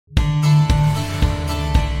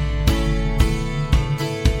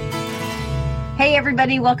Hey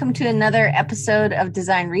everybody, welcome to another episode of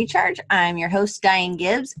Design Recharge. I'm your host, Diane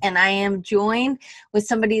Gibbs, and I am joined with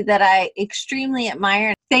somebody that I extremely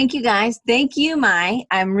admire. Thank you guys. Thank you, Mai.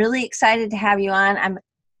 I'm really excited to have you on. I'm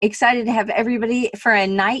excited to have everybody for a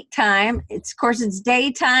nighttime. Of course, it's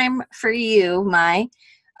daytime for you, Mai.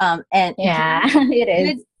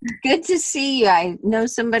 It is. Good to see you. I know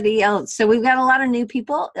somebody else. So we've got a lot of new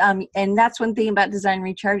people, and that's one thing about Design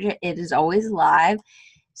Recharge. It is always live.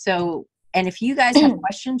 And if you guys have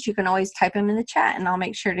questions, you can always type them in the chat and I'll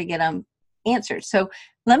make sure to get them answered. So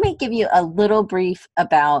let me give you a little brief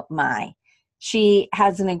about Mai. She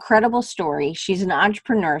has an incredible story. She's an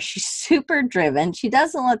entrepreneur. She's super driven. She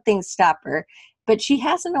doesn't let things stop her, but she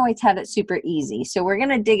hasn't always had it super easy. So we're going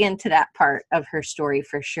to dig into that part of her story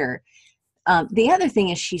for sure. The other thing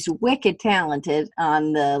is she's wicked talented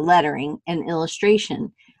on the lettering and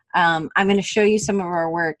illustration. I'm going to show you some of her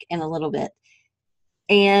work in a little bit.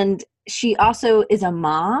 And she also is a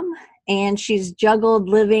mom, and she's juggled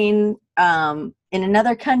living in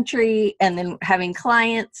another country and then having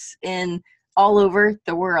clients in all over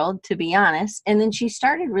the world, to be honest. And then she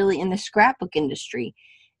started really in the scrapbook industry.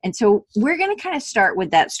 And so we're going to kind of start with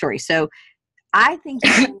that story. So I think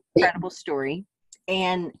it's an incredible story,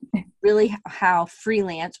 and really how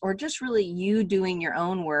freelance or just really you doing your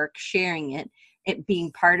own work, sharing it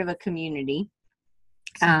being part of a community.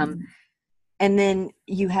 And then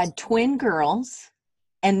you had twin girls,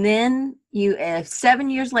 and then you 7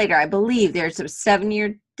 years later, I believe there's a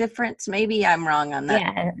 7-year difference. Maybe I'm wrong on that.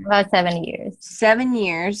 Yeah, about 7 years. 7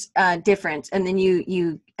 years difference, and then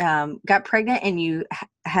you got pregnant and you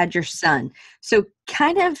had your son. So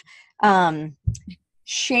kind of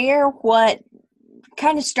share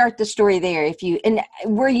start the story there.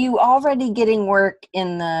 Were you already getting work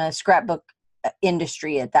in the scrapbook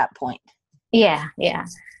industry at that point? Yeah.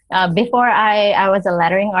 Before I was a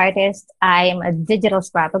lettering artist, I'm a digital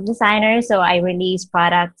scrapbook designer. So I release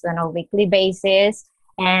products on a weekly basis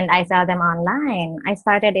and I sell them online. I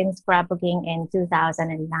started in scrapbooking in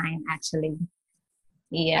 2009, actually.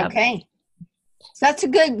 Yeah. Okay. So that's a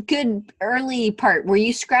good early part. Were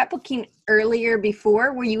you scrapbooking earlier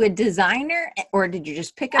before? Were you a designer, or did you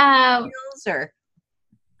just pick up skills, or?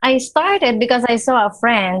 I started because I saw a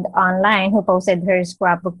friend online who posted her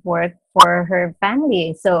scrapbook work for her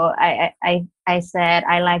family. So I said,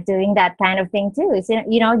 I like doing that kind of thing too. It's,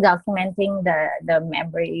 documenting the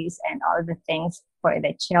memories and all the things for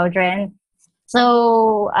the children.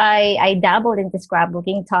 So I dabbled into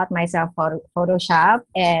scrapbooking, taught myself Photoshop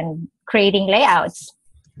and creating layouts.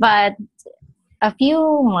 But a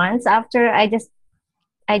few months after, I just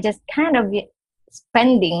kind of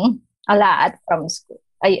spending a lot from school.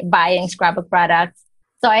 Buying scrapbook products.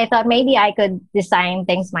 So I thought maybe I could design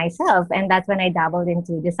things myself. And that's when I dabbled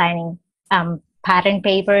into designing pattern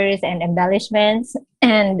papers and embellishments.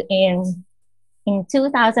 And in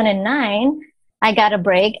 2009, I got a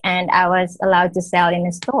break and I was allowed to sell in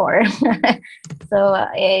a store. So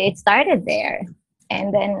it started there.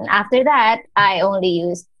 And then after that, I only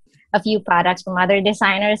used a few products from other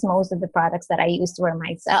designers. Most of the products that I used were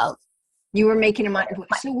myself. You were making a money.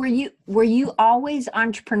 So were you always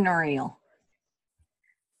entrepreneurial?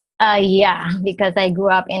 Yeah, because I grew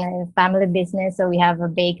up in a family business, so we have a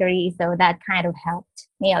bakery, so that kind of helped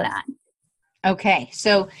me a lot. Okay,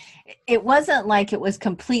 so it wasn't like it was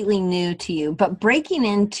completely new to you, but breaking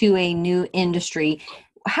into a new industry,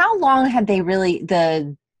 how long had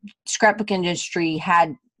the scrapbook industry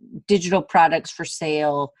had digital products for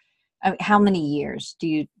sale? How many years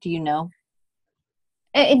do you know?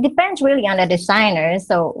 It depends really on the designer.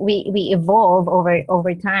 So we evolve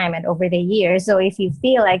over time and over the years. So if you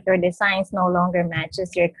feel like your designs no longer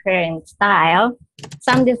matches your current style,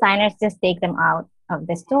 some designers just take them out of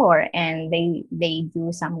the store and they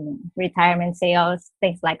do some retirement sales,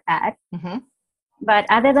 things like that. Mm-hmm. But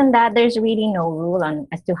other than that, there's really no rule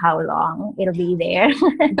as to how long it'll be there.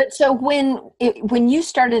 But so when you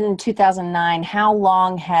started in 2009, how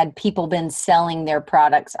long had people been selling their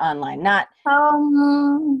products online? I've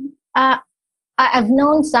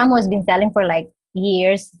known some who's been selling for like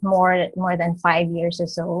years, more than 5 years or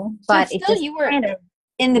so. But so it's just you were kind of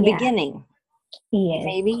in the beginning. Yes.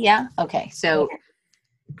 Maybe, yeah. Okay, So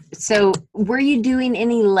were you doing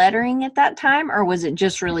any lettering at that time, or was it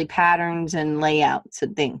just really patterns and layouts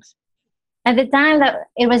and things? At the time, that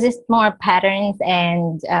it was just more patterns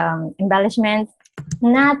and embellishments,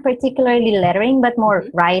 not particularly lettering, but more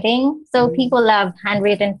writing. So people love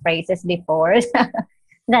handwritten phrases before.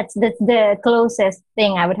 That's the closest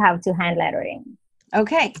thing I would have to hand lettering.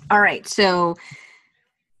 Okay. All right. So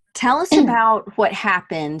Tell us about what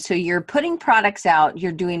happened. So you're putting products out.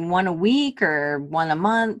 You're doing one a week or one a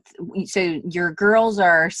month. So your girls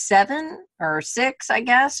are 7 or 6, I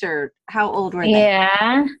guess, or how old were they?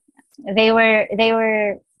 Yeah, they were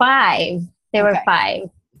 5. They were Okay. 5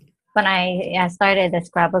 when I started the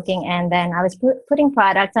scrapbooking, and then I was putting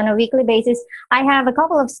products on a weekly basis. I have a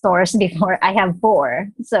couple of stores before. I have 4,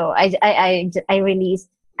 so I release.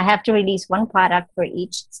 I have to release one product for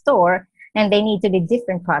each store, and they need to be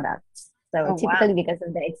different products. So Oh, wow. typically because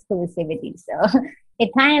of the exclusivity. So it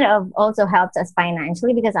kind of also helps us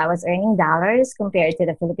financially because I was earning dollars compared to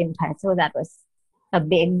the Philippine peso. That was a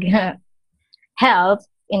big help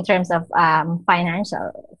in terms of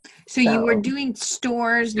financial. So you were So doing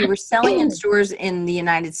stores, you were selling in stores in the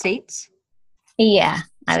United States. yeah,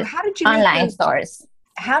 So how did you make online those? stores.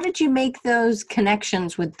 How did you make those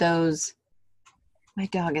connections with those? My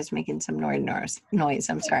dog is making some noise.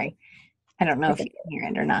 I'm sorry. I don't know if It's you okay. can hear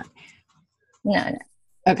it or not. No,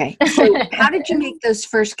 Okay. So how did you make those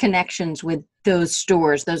first connections with those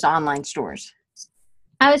stores, those online stores?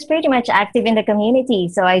 I was pretty much active in the community,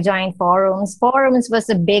 so I joined forums. Forums was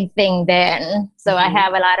a big thing then. So I Mhm.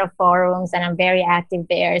 have a lot of forums and I'm very active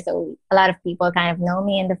there. So a lot of people kind of know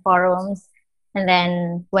me in the forums. And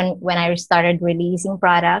then when I started releasing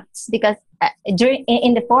products, because during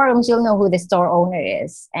in the forums you'll know who the store owner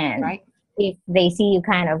is, and Right. if they see you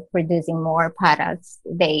kind of producing more products,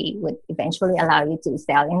 they would eventually allow you to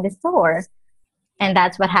sell in the store. And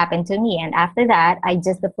that's what happened to me. And after that, I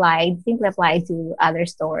just simply applied to other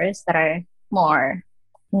stores that are more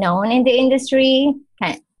known in the industry.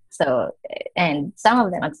 So, and some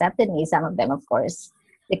of them accepted me, some of them, of course,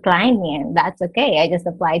 declined me, and that's okay. I just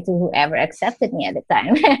applied to whoever accepted me at the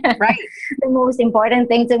time. Right. The most important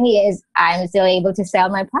thing to me is I'm still able to sell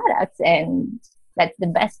my products, and that's the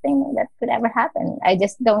best thing that could ever happen. I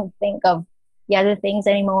just don't think of the other things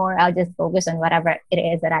anymore. I'll just focus on whatever it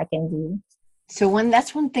is that I can do. So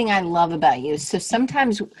that's one thing I love about you. So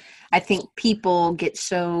sometimes I think people get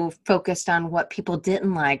so focused on what people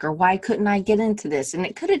didn't like or why couldn't I get into this? And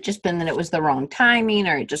it could have just been that it was the wrong timing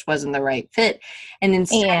or it just wasn't the right fit. And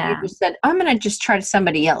instead you Yeah. just said, I'm going to just try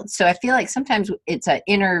somebody else. So I feel like sometimes it's an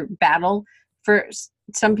inner battle for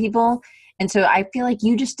some people. And so I feel like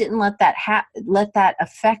you just didn't let that let that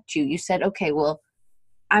affect you. You said, okay, well,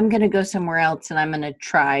 I'm going to go somewhere else and I'm going to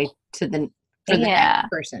try for the next Yeah.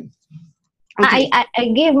 person. I, Okay. I, I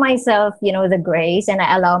give myself, the grace, and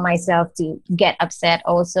I allow myself to get upset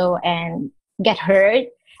also and get hurt.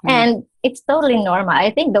 Mm. And it's totally normal.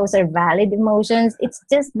 I think those are valid emotions. It's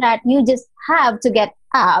just that you just have to get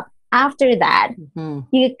up after that. Mhm.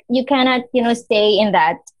 You cannot, stay in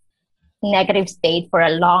that negative state for a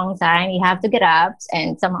long time. You have to get up,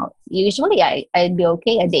 and somehow usually I'd be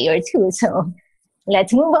okay a day or two. So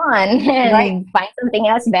let's move on Right. and find something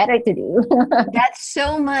else better to do. That's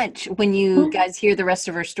so much when you guys hear the rest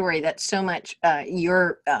of her story. That's so much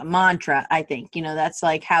your mantra, I think. That's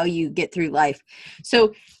like how you get through life.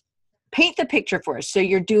 So paint the picture for us. So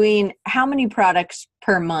you're doing how many products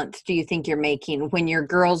per month do you think you're making when your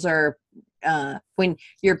girls are when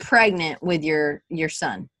you're pregnant with your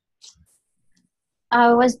son?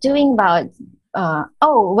 I was doing about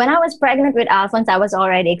when I was pregnant with Alphonse, I was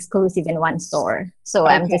already exclusive in one store. So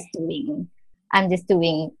Okay. I'm just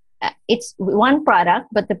doing it's one product,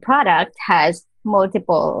 but the product has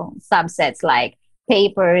multiple subsets like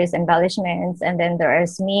papers, embellishments, and then there are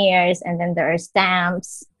smears, and then there are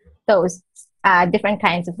stamps, those different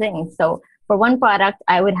kinds of things. So for one product,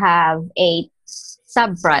 I would have 8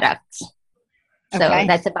 sub products. So Okay.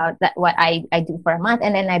 that's about what I do for a month.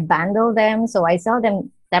 And then I bundle them. So I sell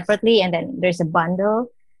them separately. And then there's a bundle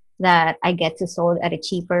that I get to sold at a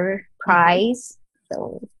cheaper Hmm. price.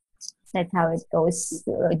 So that's how it goes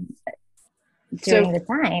So during the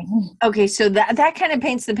time. okay, so that kind of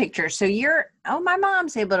paints the picture. So my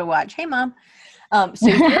mom's able to watch. Hey, mom.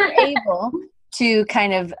 So you're able to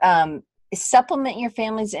kind of supplement your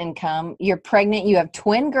family's income. You're pregnant. You have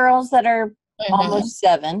twin girls that are Mhm. almost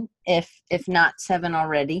 7, if not 7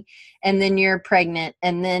 already, and then you're pregnant.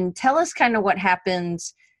 And then tell us kind of what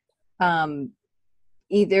happens, um,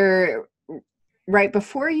 either right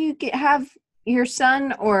before you have your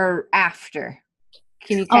son or after.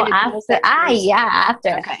 Can you Oh, kind of tell us after that story? yeah, after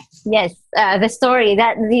Okay. yes, the story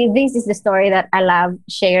this is the story that I love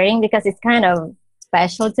sharing because it's kind of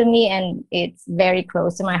special to me and it's very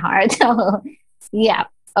close to my heart. So yeah,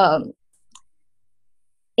 um,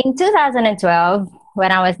 in 2012,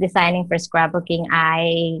 when I was designing for scrapbooking,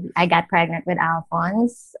 I got pregnant with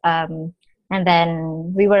Alphonse. And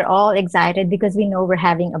then we were all excited because we know we're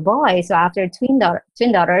having a boy. So after twin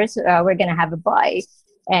daughters, we're gonna have a boy.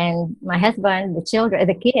 And my husband, the children,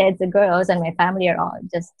 the kids, the girls, and my family are all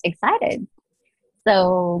just excited.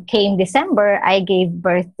 So came December, I gave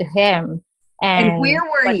birth to him. And where And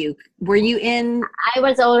were you? Were you in? I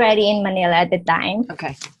was already in Manila at the time.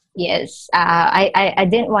 Okay. Yes, I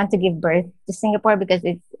didn't want to give birth to Singapore because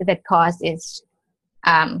the cost is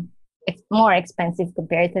it's more expensive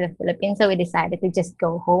compared to the Philippines. So we decided to just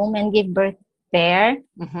go home and give birth there.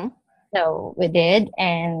 Mm-hmm. So we did,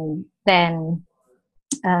 and then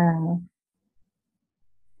uh,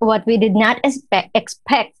 what we did not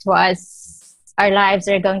expect was our lives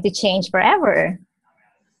are going to change forever.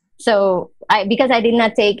 So because I did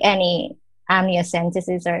not take any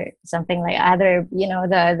amniocentesis or something like other,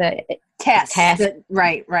 the Tests. test,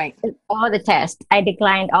 Right. all the tests, I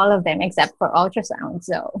declined all of them except for ultrasound.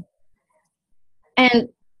 So, and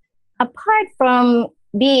apart from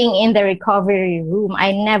being in the recovery room,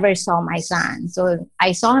 I never saw my son. So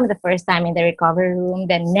I saw him the first time in the recovery room,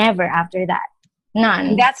 then never after that.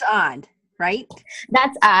 None. That's odd, right?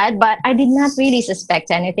 That's odd, but I did not really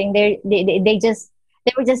suspect anything. They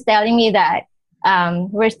were just telling me that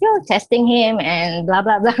we're still testing him and blah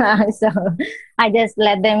blah blah. So I just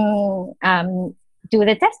let them do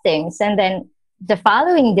the testings, and then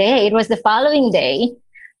it was the following day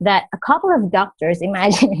that a couple of doctors,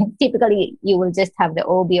 imagine, typically you will just have the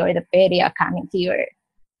OB or the pedia coming to your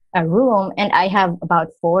room, and I have about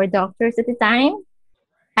 4 doctors at the time.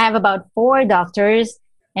 I have about 4 doctors,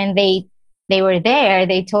 and they were there.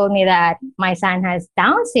 They told me that my son has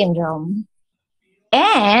Down syndrome,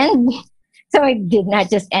 and so it did not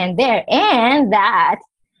just end there, and that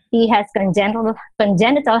he has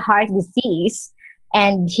congenital heart disease,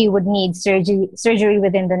 and he would need surgery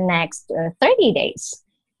within the next 30 days.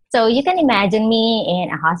 So you can imagine me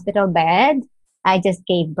in a hospital bed. I just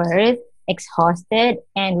gave birth, exhausted,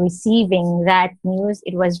 and receiving that news.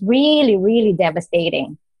 It was really, really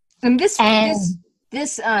devastating. And this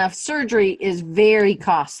surgery is very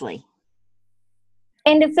costly.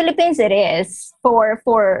 In the Philippines, it is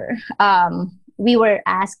we were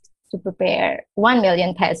asked to prepare 1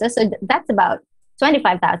 million pesos, so that's about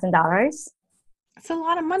 $25,000. That's a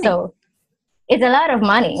lot of money. So it's a lot of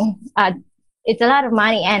money. It's a lot of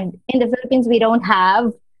money, and in the Philippines, we don't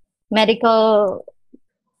have medical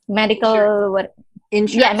what?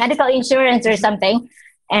 Insurance. Yeah, medical insurance or something.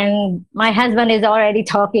 And my husband is already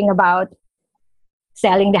talking about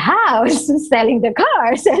selling the house, selling the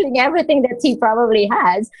car, selling everything that he probably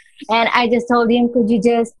has. And I just told him, could you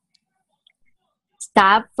just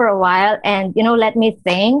stop for a while and, let me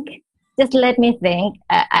think? Just let me think.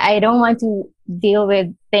 I don't want to deal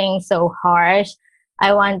with things so harsh.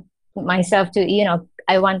 I want myself to,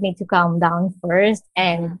 I want me to calm down first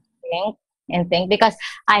and think because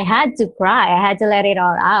I had to cry. I had to let it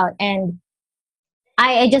all out. And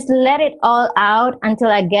I just let it all out until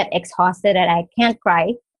I get exhausted and I can't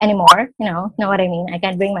cry anymore. Know what I mean? I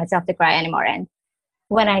can't bring myself to cry anymore. And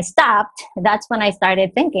when I stopped, that's when I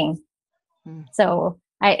started thinking. So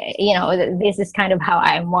this is kind of how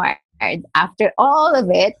I'm wired. After all of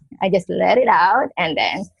it, I just let it out. And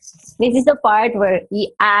then this is the part where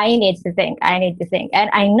I need to think. And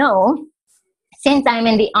I know since I'm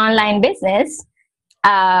in the online business,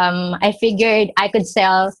 I figured I could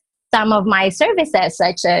sell some of my services,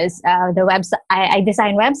 such as the website. I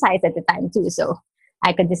design websites at the time too, so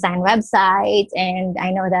I could design websites, and I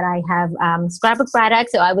know that I have scrapbook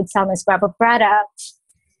products, so I would sell my scrapbook products.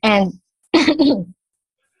 And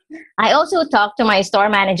I also talked to my store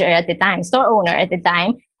owner at the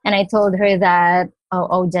time, and I told her that,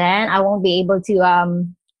 oh Jen, I won't be able to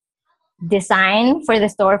design for the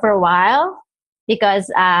store for a while because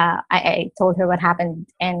I told her what happened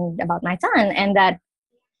and about my son, and that.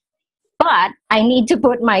 But I need to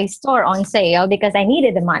put my store on sale because I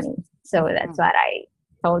needed the money. So that's what I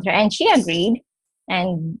told her. And she agreed.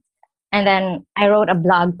 And then I wrote a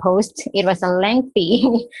blog post. It was a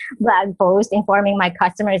lengthy blog post informing my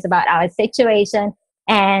customers about our situation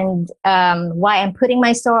and why I'm putting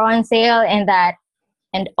my store on sale I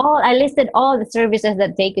listed all the services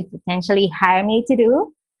that they could potentially hire me to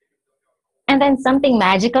do. And then something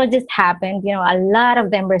magical just happened. A lot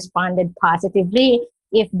of them responded positively.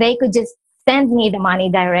 If they could just send me the money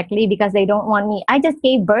directly because they don't want me. I just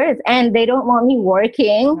gave birth and they don't want me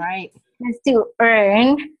working just to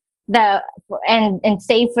earn and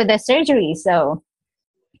save for the surgery. So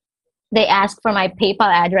they asked for my PayPal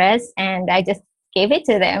address and I just gave it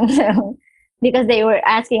to them. So, because they were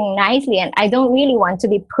asking nicely and I don't really want to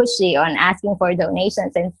be pushy on asking for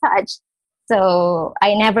donations and such. So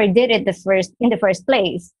I never did it in the first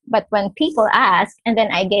place. But when people asked, and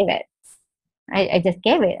then I gave it. I just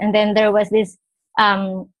gave it. And then there was this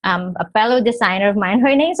a fellow designer of mine.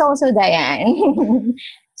 Her name's also Diane.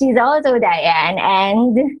 She's also Diane,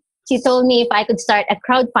 and she told me if I could start a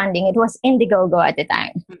crowdfunding. It was Indiegogo at the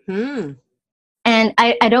time. Mm-hmm. And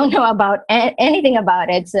I don't know about anything about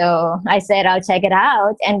it. So I said, I'll check it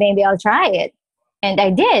out and maybe I'll try it. And I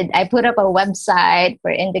did. I put up a website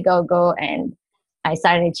for Indiegogo and I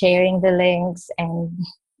started sharing the links. And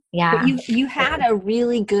yeah. But you had a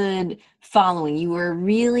really good following. You were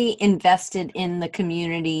really invested in the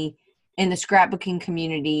community, in the scrapbooking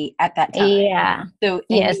community at that time. Yeah. So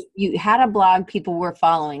yes, you had a blog people were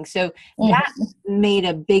following. So that made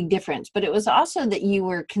a big difference. But it was also that you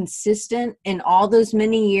were consistent in all those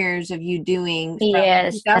many years of you doing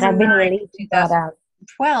yes, that I've been really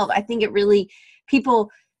 2012. I think it really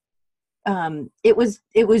people it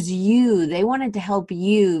was you. They wanted to help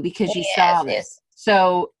you because you saw this. Yes.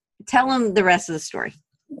 So tell them the rest of the story.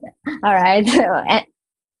 All right. So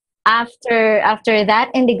after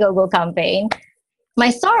that Indiegogo campaign,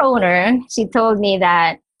 my store owner, she told me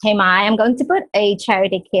that, hey, Mai, I'm going to put a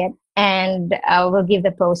charity kit and we'll give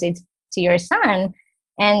the proceeds to your son.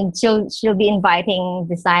 And she'll be inviting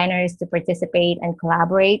designers to participate and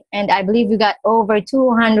collaborate. And I believe we got over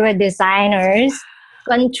 200 designers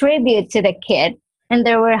contribute to the kit. And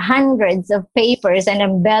there were hundreds of papers and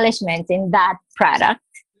embellishments in that product.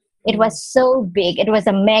 It was so big. It was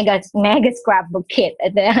a mega scrapbook kit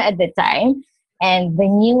at the time. And the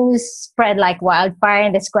news spread like wildfire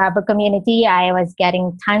in the scrapbook community. I was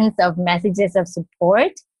getting tons of messages of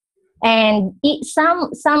support. And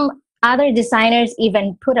some other designers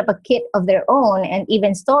even put up a kit of their own. And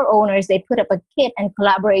even store owners, they put up a kit and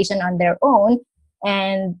collaboration on their own.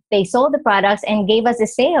 And they sold the products and gave us the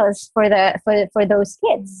sales for those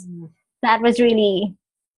kits. That was really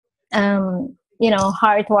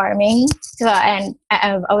heartwarming. So, and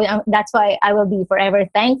that's why I will be forever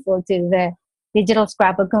thankful to the digital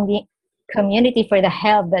scrapbook community for the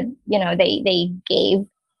help that they gave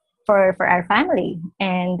for our family.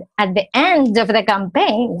 And at the end of the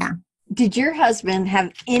campaign, did your husband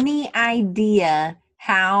have any idea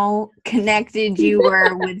how connected you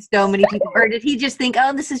were with so many people, or did he just think,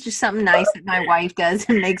 oh, this is just something nice that my wife does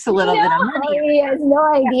and makes a little bit of money? He has no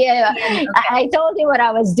idea. I told him what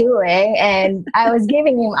I was doing and I was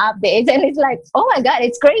giving him updates, and it's like, oh my God,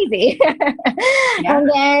 it's crazy. And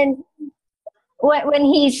then when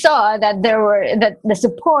he saw that the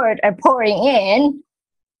support are pouring in,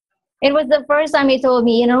 it was the first time he told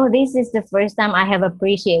me, this is the first time I have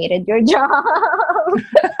appreciated your job.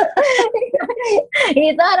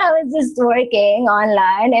 He thought I was just working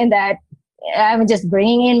online and that I'm just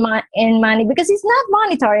bringing in money, because he's not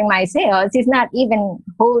monitoring my sales. He's not even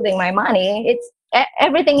holding my money. It's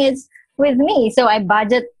everything is with me. So I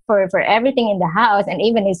budget for everything in the house and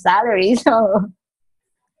even his salary. So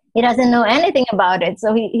he doesn't know anything about it.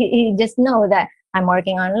 So he just know that I'm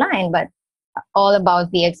working online, but all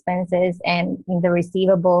about the expenses and the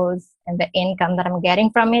receivables and the income that I'm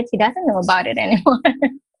getting from it, he doesn't know about it anymore.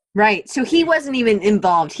 Right. So he wasn't even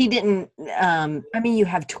involved. He didn't, you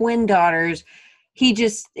have twin daughters. He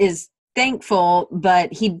just is thankful,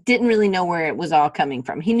 but he didn't really know where it was all coming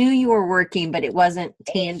from. He knew you were working, but it wasn't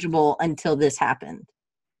tangible until this happened.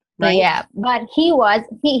 Right. Yeah. But he and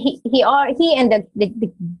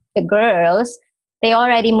the girls, they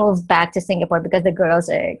already moved back to Singapore because the girls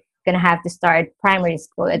are going to have to start primary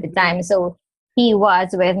school at the time. So he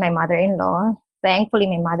was with my mother-in-law. Thankfully,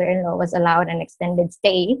 my mother-in-law was allowed an extended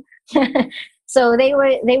stay. So they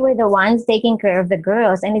were the ones taking care of the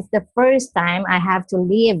girls. And it's the first time I have to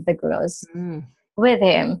leave the girls with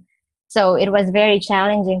him. So it was very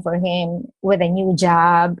challenging for him with a new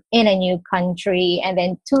job in a new country and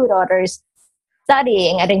then two daughters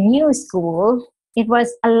studying at a new school. It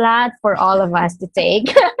was a lot for all of us to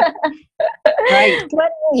take. Right.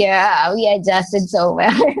 But yeah, we adjusted so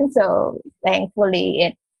well. So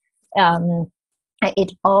thankfully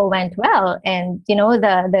it all went well. And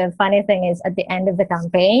the funny thing is, at the end of the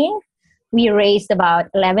campaign, we raised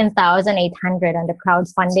about 11,800 on the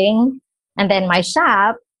crowdfunding. And then my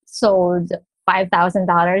shop sold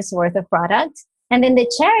 $5,000 worth of products. And then the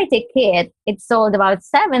charity kit, it sold about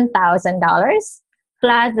 $7,000.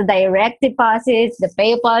 Plus the direct deposits, the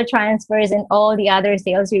PayPal transfers, and all the other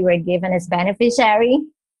sales we were given as beneficiary.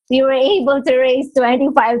 We were able to raise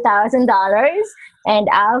 $25,000, and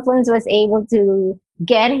Alphonse was able to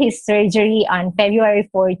get his surgery on February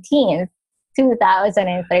 14th,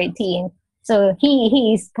 2013. So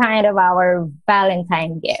he's kind of our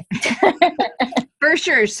Valentine gift. For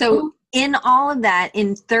sure. So in all of that,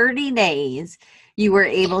 in 30 days, you were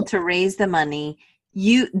able to raise the money.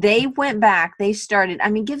 They went back, they started,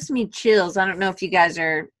 gives me chills. I don't know if you guys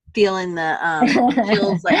are feeling the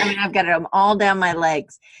chills. Like, I mean, I've got them all down my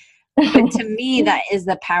legs. But to me, that is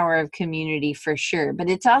the power of community for sure. But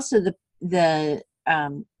it's also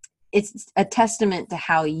it's a testament to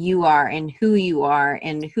how you are and who you are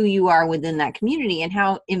within that community, and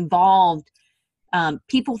how involved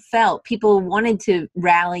people felt. People wanted to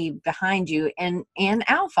rally behind you and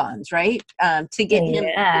Alphonse, right? To get him.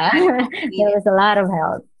 There was a lot of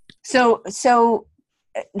help. So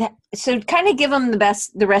kind of give him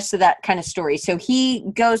the rest of that kind of story. So he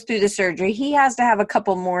goes through the surgery. He has to have a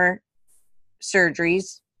couple more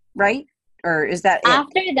surgeries, right? Or is that it?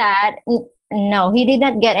 After that, no, he did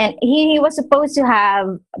not get any. He was supposed to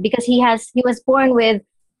have, because he was born with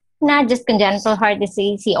not just congenital heart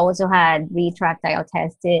disease, he also had retractile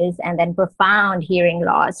testes and then profound hearing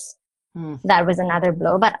loss. That was another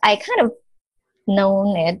blow. But I kind of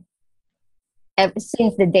known it ever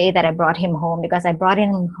since the day that I brought him home, because I brought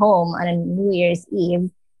him home on a New Year's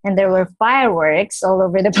Eve and there were fireworks all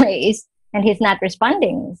over the place and he's not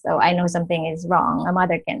responding. So I know something is wrong. A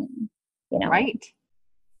mother can, right.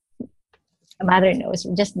 A mother knows,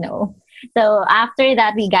 just know. So after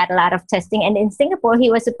that, we got a lot of testing. And in Singapore, he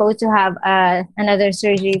was supposed to have another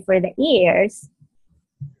surgery for the ears.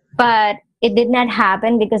 But it did not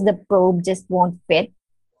happen because the probe just won't fit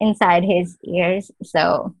inside his ears.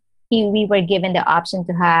 So we were given the option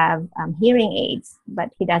to have hearing aids, but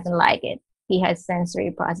he doesn't like it. He has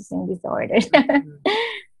sensory processing disorders.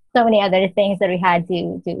 So many other things that we had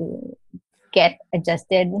to get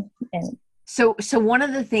adjusted. And So one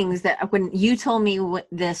of the things that when you told me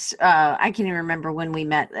this, I can't even remember when we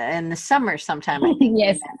met, in the summer sometime, I think.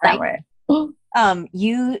 Yes, met, right? Summer.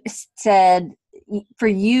 You said for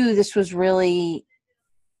you, this was really,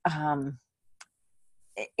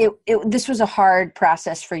 this was a hard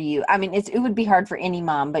process for you. I mean, it would be hard for any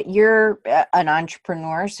mom, but you're an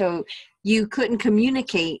entrepreneur, so you couldn't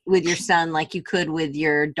communicate with your son like you could with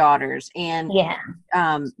your daughters. And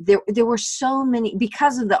there were so many,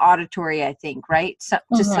 because of the auditory, I think, right?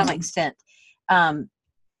 To some extent.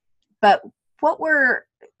 But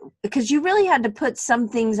because you really had to put some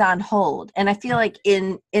things on hold. And I feel like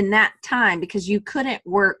in that time, because you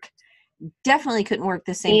definitely couldn't work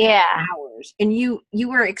the same hours. And you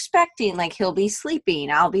were expecting, like, he'll be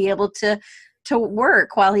sleeping, I'll be able to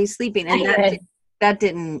work while he's sleeping. And that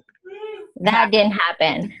didn't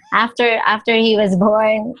happen. After he was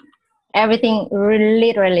born, everything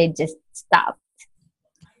literally just stopped.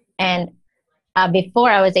 And before,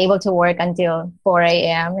 I was able to work until 4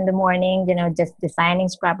 a.m. in the morning, just designing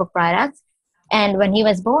scrapbook products. And when he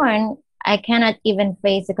was born, I cannot even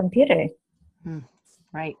face a computer.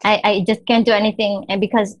 Right. I just can't do anything. And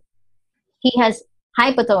because he has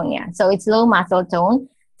hypotonia, so it's low muscle tone.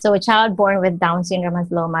 So a child born with Down syndrome has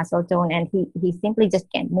low muscle tone, and he simply just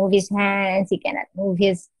can't move his hands. He cannot move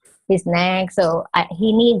his neck. So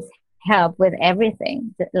he needs help with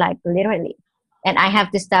everything, like literally. And I have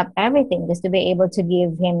to stop everything just to be able to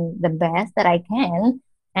give him the best that I can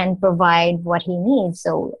and provide what he needs.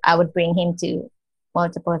 So I would bring him to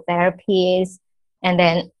multiple therapies, and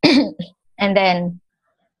then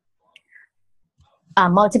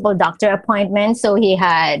multiple doctor appointments. So he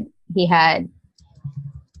had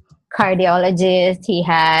cardiologist, he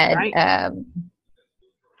had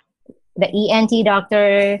the ENT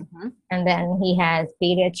doctor, and then he has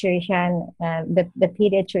pediatrician. The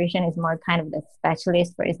pediatrician is more kind of the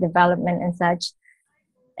specialist for his development and such,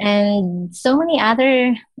 and so many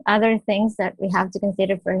other things that we have to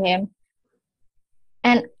consider for him.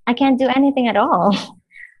 And I can't do anything at all.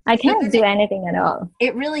 I can't do anything at all.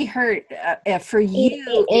 It really hurt for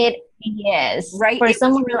you. Yes. Right. It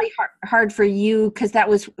was really hard for you, because that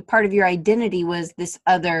was part of your identity, was this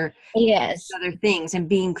other things and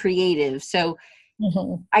being creative. So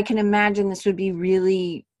I can imagine this would be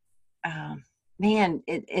really, man,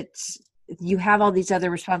 it's, you have all these other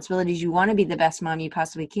responsibilities. You want to be the best mom you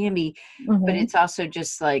possibly can be, but it's also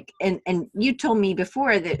just like, and you told me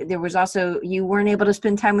before that there was also, you weren't able to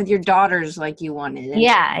spend time with your daughters like you wanted.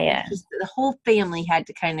 And just, the whole family had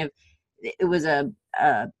to kind of, it was a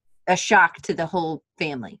shock to the whole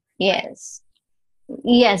family. Yes,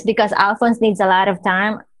 because Alphonse needs a lot of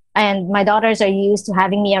time, and my daughters are used to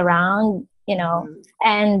having me around,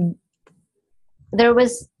 and there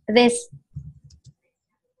was this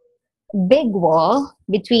big wall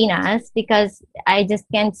between us because I just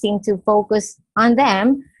can't seem to focus on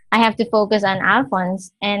them. I have to focus on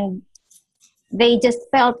Alphonse, and they just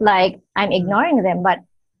felt like I'm ignoring them, but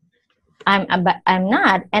I'm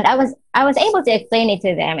not. And I was able to explain it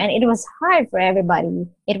to them, and it was hard for everybody.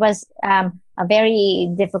 It was a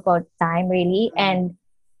very difficult time, really. And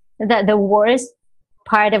the worst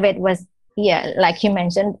part of it was yeah, like you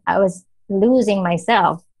mentioned, I was losing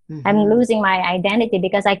myself. I'm Mm-hmm. losing my identity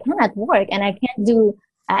because I cannot work and I can't do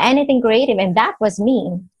anything creative. And that was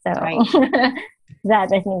me. So Right. that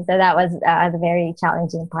was me. So that was the very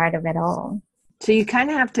challenging part of it all. So you kind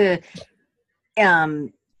of have to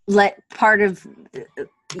let part of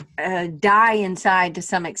die inside to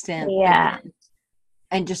some extent Yeah. again,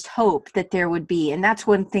 and just hope that there would be. And that's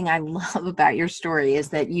one thing I love about your story is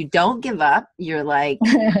that you don't give up. You're like,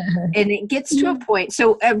 and it gets to a point.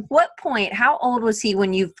 So at what point, how old was he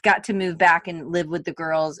when you got to move back and live with the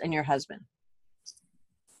girls and your husband?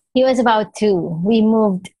 He was about 2. We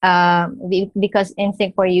moved because in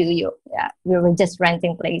Singapore, we were just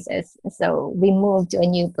renting places. So we moved to a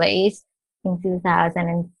new place in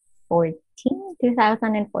 2014.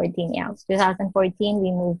 2014, yeah, 2014.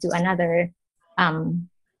 We moved to another um,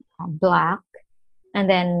 block, and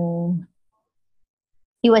then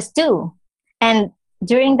he was 2. And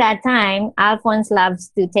during that time, Alphonse loves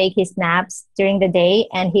to take his naps during the day,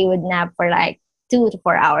 and he would nap for like 2 to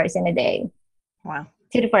 4 hours in a day. Wow.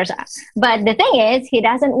 2 to 4 hours. But the thing is, he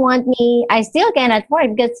doesn't want me. I still cannot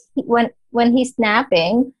work because when he's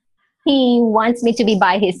napping, he wants me to be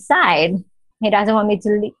by his side. He doesn't want me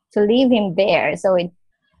to leave him there. So I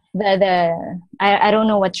don't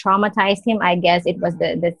know what traumatized him. I guess it was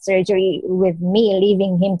the surgery with me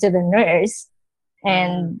leaving him to the nurse,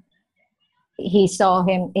 and he saw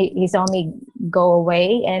me go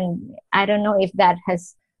away, and I don't know if that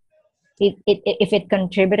has if it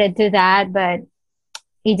contributed to that, but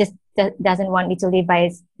he just doesn't want me to leave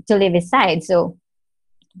his side. So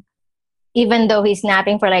even though he's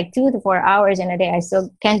napping for like 2 to 4 hours in a day, I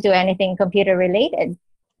still can't do anything computer related,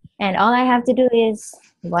 and all I have to do is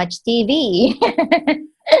watch TV.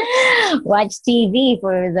 Watch TV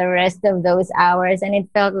for the rest of those hours. And it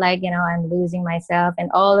felt like, I'm losing myself,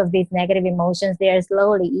 and all of these negative emotions, they're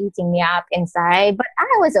slowly eating me up inside. But I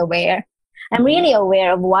was aware. I'm really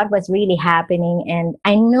aware of what was really happening. And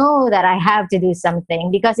I know that I have to do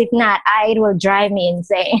something, because if not, it will drive me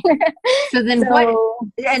insane. So then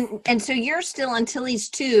and so you're still, until he's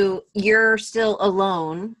 2, you're still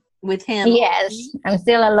alone with him? Yes, I'm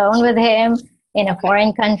still alone with him in a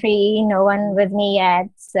foreign country, no one with me yet.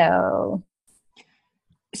 So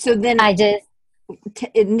then I just,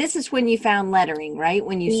 and this is when you found lettering, right?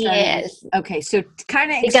 When you started. yes, Okay, so kind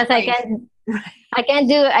of because I can't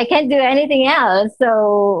do anything else.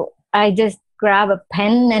 So I just grab a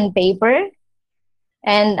pen and paper,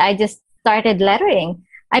 and I just started lettering.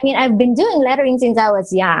 I mean, I've been doing lettering since I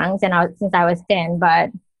was young, since I was 10,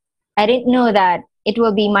 but I didn't know that it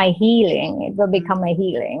will be my healing. It will become my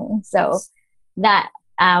healing. So that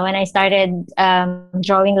when I started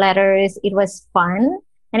drawing letters, it was fun,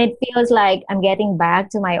 and it feels like I'm getting back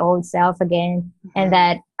to my old self again, and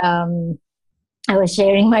that I was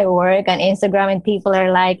sharing my work on Instagram and people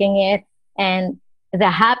are liking it, and the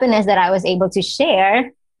happiness that I was able to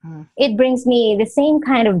share, it brings me the same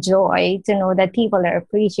kind of joy to know that people are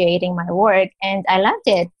appreciating my work, and I loved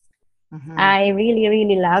it. I really,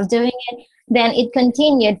 really love doing it. Then it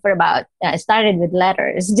continued for about, started with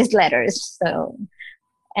letters, just letters. So,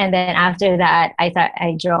 and then after that, I thought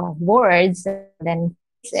I draw words, then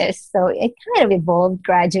pieces. So it kind of evolved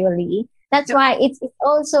gradually. That's why it's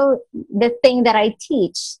also the thing that I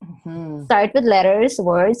teach. Start with letters,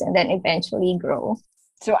 words, and then eventually grow.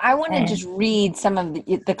 So I want to just read some of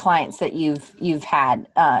the clients that you've had.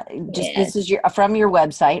 This is from your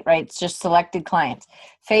website, right? It's just selected clients.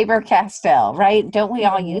 Faber-Castell, right? Don't we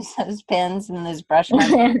all use those pens and those brush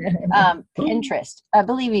marks? Pinterest. I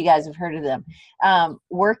believe you guys have heard of them.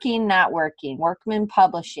 Working, Not Working. Workman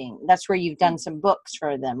Publishing. That's where you've done some books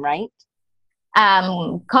for them, right?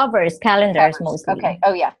 Calendars mostly. Okay.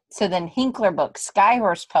 Oh yeah. So then Hinkler Books,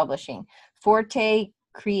 Skyhorse Publishing, Forte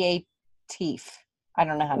Creatif. I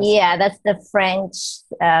don't know how to say it. That's the French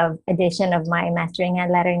edition of my Mastering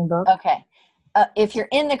Hand Lettering book. Okay. If you're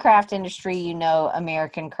in the craft industry, you know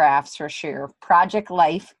American Crafts for sure. Project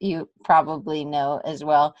Life, you probably know as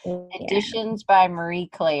well. Yeah. Editions by Marie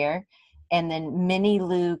Claire, and then Minnie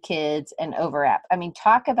Lou Kids and Overwrap. I mean,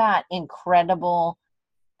 talk about incredible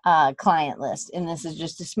client list, and this is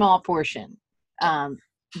just a small portion. So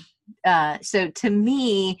to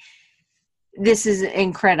me, this is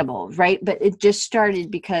incredible, right? But it just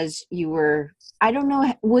started because you were, I don't know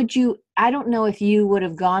if you would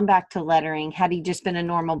have gone back to lettering had he just been a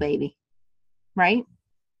normal baby, right?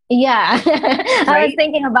 Yeah. Right? I was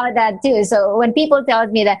thinking about that too. So when people tell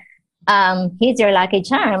me that he's your lucky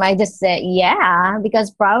charm, I just say, yeah,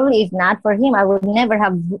 because probably if not for him, I would never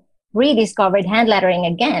have rediscovered hand lettering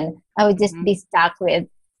again. I would just be stuck with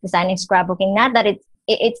designing scrapbooking. Not that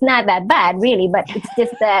it's not that bad really, but it's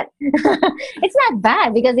just that it's not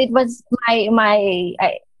bad because it was I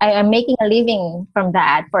am making a living from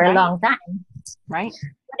that for a long time. Right.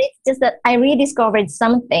 But it's just that I rediscovered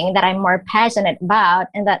something that I'm more passionate about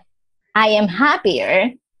and that I am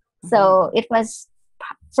happier. So it was,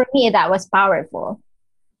 for me, that was powerful.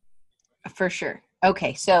 For sure.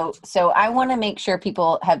 Okay, so I want to make sure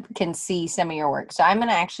people can see some of your work. So I'm going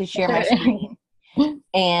to actually share my screen,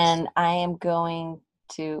 and I am going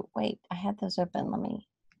to wait. I had those open. Let me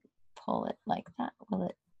pull it like that.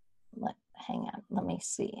 Hang on. Let me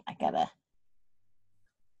see.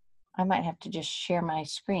 I might have to just share my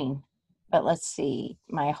screen, but let's see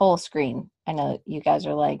my whole screen. I know you guys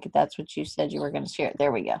are like, that's what you said you were going to share.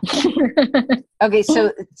 There we go. Okay,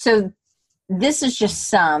 so this is just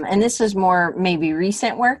some, and this is more maybe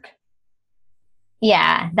recent work.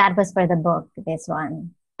 Yeah, that was for the book, this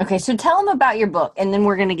one. Okay, so tell them about your book, and then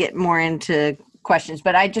we're going to get more into questions.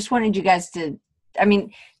 But I just wanted you guys to, I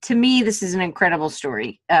mean, to me, this is an incredible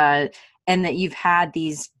story, and that you've had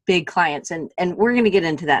these big clients, and we're going to get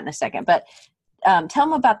into that in a second. But tell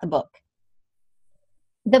them about the book.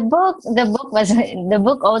 The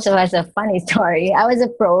book also has a funny story. I was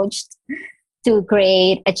approached to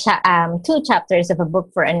create two chapters of a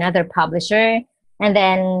book for another publisher, and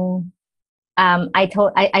then I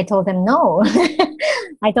told them no.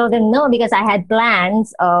 I told them no because I had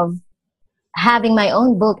plans of having my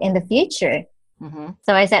own book in the future.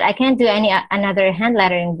 So I said I can't do another hand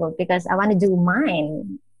lettering book because I want to do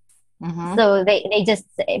mine. So they just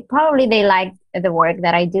probably they liked the work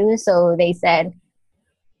that I do, so they said,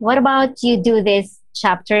 what about you do these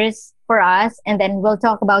chapters for us and then we'll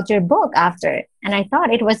talk about your book after. And I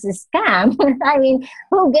thought it was a scam. I mean,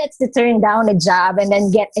 who gets to turn down a job and then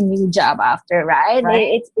get a new job after, right?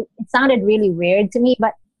 It sounded really weird to me,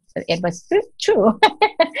 but it was true.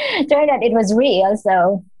 Turned out it was real.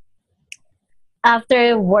 So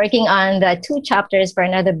after working on the two chapters for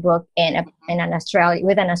another book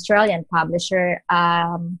with an Australian publisher,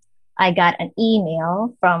 I got an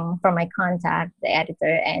email from my contact, the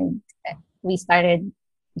editor, and we started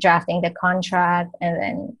drafting the contract, and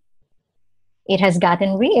then it has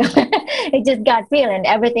gotten real. It just got real, and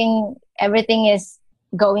everything is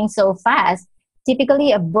going so fast.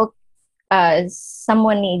 Typically, a book,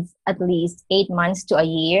 someone needs at least 8 months to a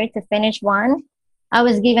year to finish one. I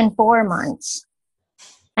was given 4 months,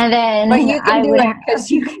 and then but you can do it because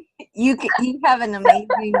you have an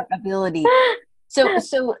amazing ability. So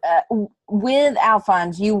with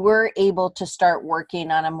Alphonse, you were able to start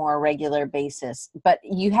working on a more regular basis, but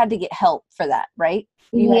you had to get help for that, right?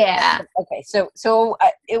 Yeah. Okay. So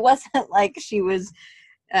it wasn't like she was,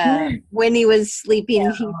 when he was sleeping,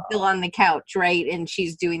 he's still on the couch, right? And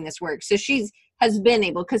she's doing this work. So has been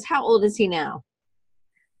able, because how old is he now?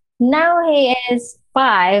 Now he is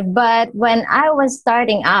 5, but when I was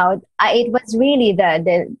starting out, it was really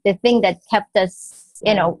the thing that kept us,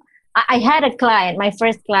 I had a client. My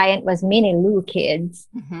first client was Mini Lou Kids,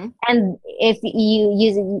 and if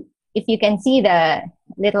you can see this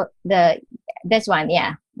one,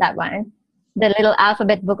 that one, the little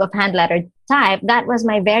alphabet book of hand letter type. That was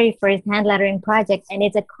my very first hand lettering project, and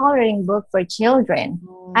it's a coloring book for children.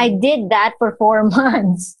 I did that for 4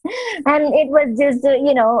 months, and it was just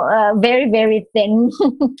a very very thin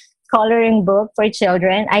coloring book for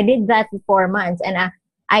children. I did that for 4 months, and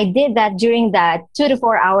I did that during that 2 to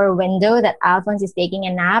 4 hour window that Alphonse is taking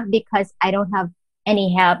a nap because I don't have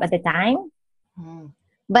any help at the time.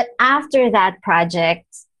 But after that project,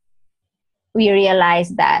 we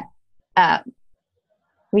realized that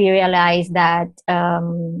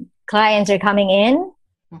clients are coming in,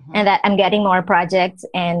 and that I'm getting more projects,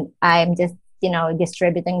 and I'm just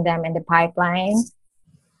distributing them in the pipeline.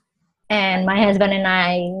 And my husband and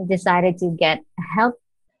I decided to get help.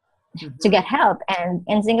 And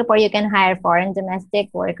in Singapore you can hire foreign domestic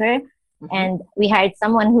worker, and we hired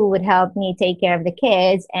someone who would help me take care of the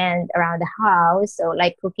kids and around the house, so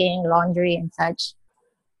like cooking, laundry and such,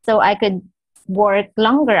 so I could work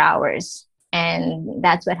longer hours. And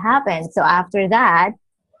that's what happened. So after that,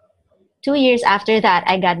 2 years after that,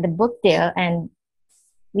 I got the book deal, and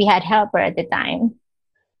we had helper at the time,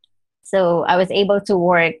 so I was able to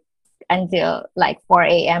work until like 4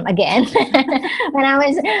 a.m. again when I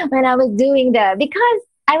was doing because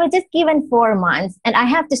I was just given 4 months, and I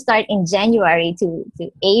have to start in January to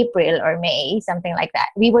April or May, something like that.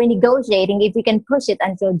 We were negotiating if we can push it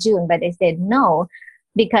until June, but they said no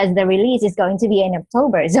because the release is going to be in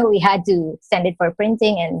October, so we had to send it for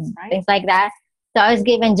printing and things like that. So I was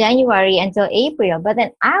given January until April, but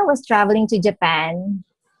then I was traveling to Japan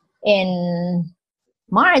in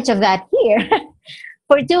March of that year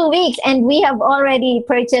for 2 weeks, and we have already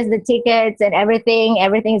purchased the tickets and everything.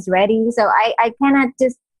 Everything's ready. So I cannot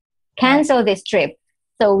just cancel this trip.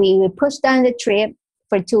 So we pushed down the trip.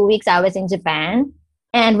 For 2 weeks, I was in Japan.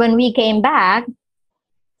 And when we came back,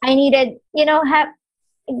 I needed,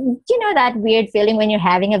 that weird feeling when you're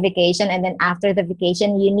having a vacation, and then after the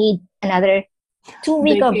vacation, you need another 2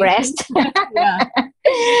 weeks of rest. Yeah.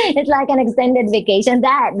 It's like an extended vacation.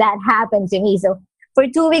 That happened to me. So for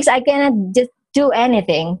 2 weeks, I cannot just do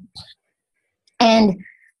anything. And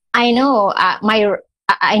I know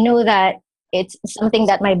I know that it's something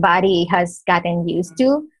that my body has gotten used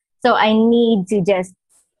to. So I need to just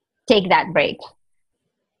take that break.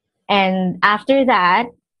 And after that,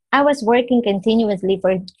 I was working continuously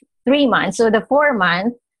for 3 months. So the 4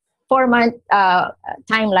 month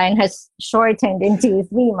timeline has shortened into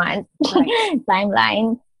 3 month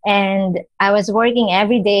timeline. And I was working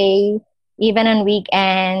every day, even on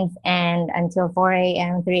weekends, and until 4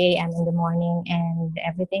 a.m., 3 a.m. in the morning, and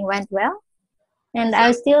everything went well. And I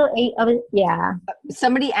was still,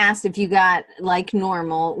 Somebody asked if you got, like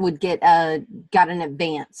normal, got an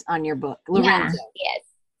advance on your book. Lorenzo. Yes.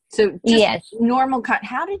 So just normal.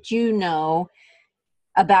 How did you know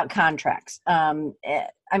about contracts?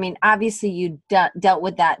 I mean, obviously you dealt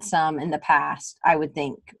with that some in the past, I would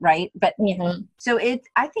think, right? But so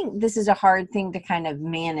I think this is a hard thing to kind of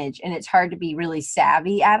manage, and it's hard to be really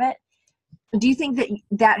savvy at it. Do you think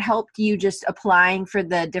that helped you just applying for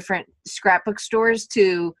the different scrapbook stores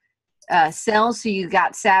to sell, so you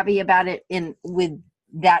got savvy about it with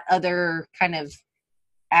that other kind of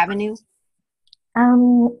avenue?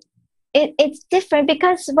 It's different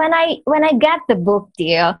because when I got the book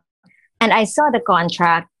deal and I saw the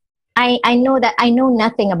contract, I know that I know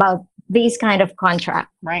nothing about these kind of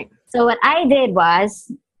contract. Right. So what I did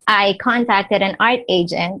was I contacted an art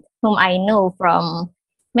agent whom I know from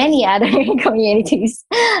many other communities.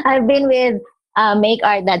 I've been with Make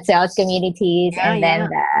Art That Sells communities, then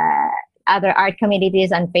other art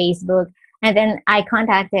communities on Facebook. And then I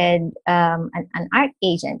contacted an art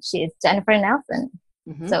agent. She's Jennifer Nelson.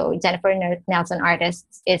 Mm-hmm. So Jennifer Nelson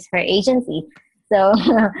Artists is her agency. So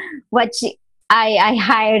I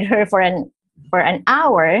hired her for an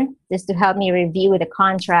hour just to help me review the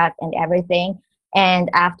contract and everything. And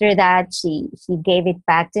after that, she gave it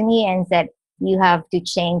back to me and said, you have to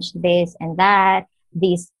change this and that.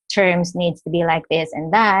 These terms needs to be like this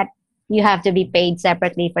and that. You have to be paid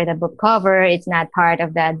separately for the book cover. It's not part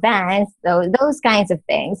of the advance. So those kinds of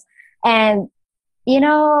things. And,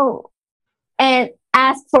 and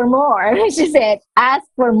ask for more. She said, ask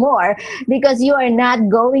for more, because you are not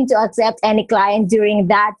going to accept any client during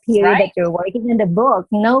that period that you're working in the book.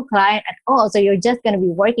 No client at all. So you're just going to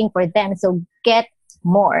be working for them. So get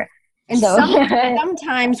more. And so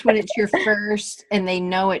sometimes when it's your first and they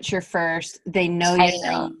know it's your first, they know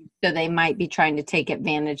you're new, so they might be trying to take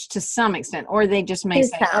advantage to some extent, or they just may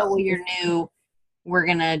say, oh, well, you're new. We're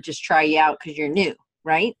going to just try you out because you're new,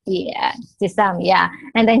 right? Yeah, to some, yeah.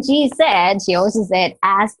 And then she also said,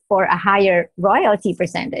 ask for a higher royalty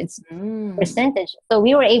percentage. So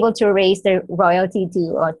we were able to raise the royalty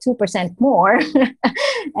to 2% more.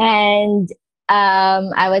 And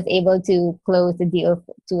I was able to close the deal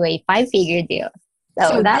to a 5-figure deal.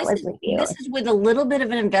 So that was the deal. This is with a little bit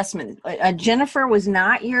of an investment. Jennifer was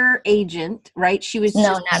not your agent, right? She was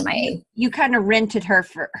not my agent. You kind of rented her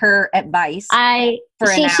for her advice.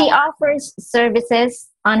 She offers services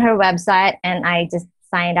on her website, and I just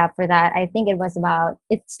signed up for that. I think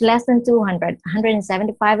it's less than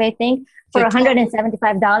 175, I think. For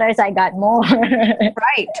 $175, I got more.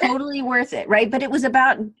 Right. Totally worth it. Right. But it was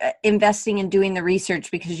about investing and doing the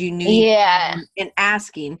research because you knew and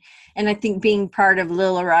asking. And I think being part of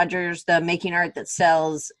Lila Rogers, the Making Art That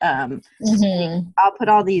Sells, I'll put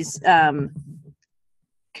all these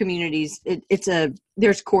communities.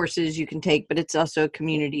 There's courses you can take, but it's also a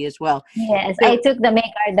community as well. Yes. So, I took the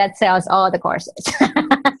Make Art That Sells, all the courses. So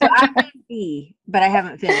I'm in B, but I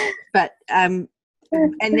haven't finished. But and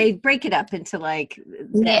they break it up into like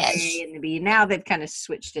the A and the B. Now they've kind of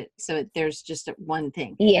switched it, so there's just one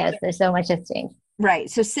thing. Yes, there's so much has changed. Right.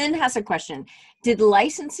 So Sin has a question. Did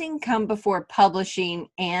licensing come before publishing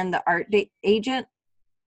and the art agent?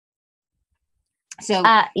 So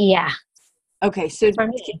yeah. Okay. So for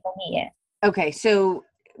me, yeah. Okay. So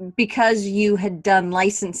because you had done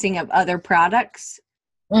licensing of other products,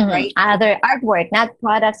 right? Other artwork, not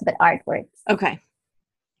products, but artwork. Okay.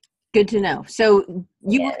 Good to know. So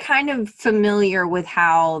you were kind of familiar with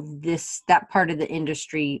how that part of the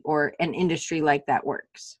industry or an industry like that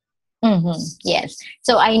works. Yes.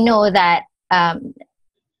 So I know that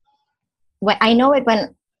when I know it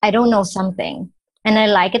when I don't know something, and I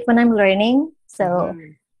like it when I'm learning. So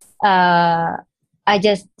I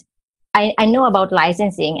just I know about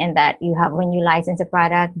licensing, and that you have, when you license a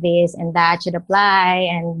product, this and that should apply,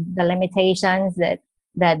 and the limitations that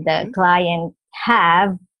the client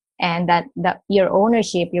have, and that your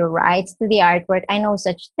ownership, your rights to the artwork. I know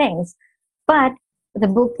such things, but the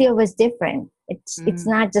book deal was different. It's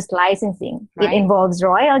not just licensing. It involves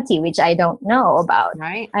royalty, which I don't know about.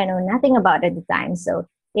 Right. I know nothing about at the time. So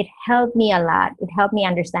it helped me a lot. It helped me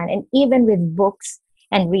understand. And even with books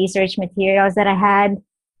and research materials that I had,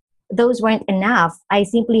 those weren't enough. I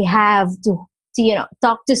simply have to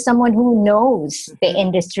talk to someone who knows the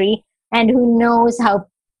industry and who knows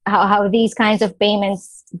how these kinds of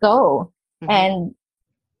payments go. And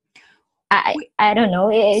I don't know.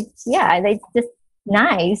 It's just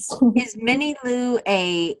nice. Is Minnie Lou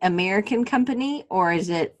a American company, or is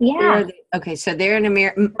it? Yeah. Okay, so they're an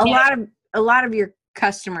American. A lot of your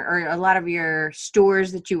customer, or a lot of your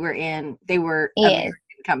stores that you were in, they were American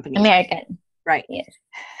companies. American. Right. Yes.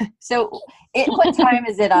 So what time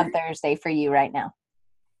is it on Thursday for you right now?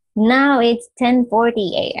 Now it's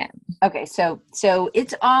 10:40 a.m. Okay, so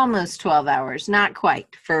it's almost 12 hours, not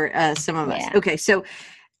quite for some of us. Okay, so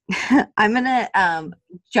I'm going to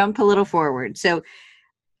jump a little forward. So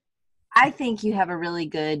I think you have a really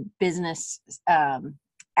good business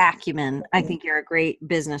acumen. I think you're a great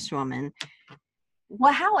businesswoman.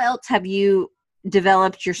 Well, how else have you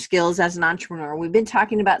developed your skills as an entrepreneur? We've been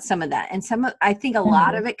talking about some of that, and I think a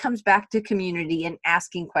lot of it comes back to community and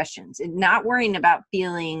asking questions, and not worrying about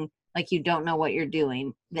feeling like you don't know what you're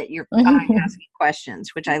doing, that you're fine asking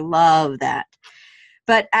questions, which I love that.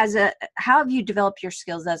 But how have you developed your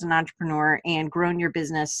skills as an entrepreneur and grown your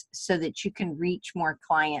business so that you can reach more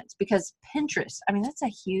clients? Because Pinterest, I mean, that's a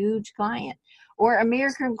huge client, or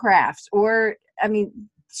American Crafts, or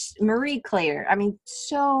Marie Claire. I mean,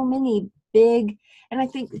 so many big, and I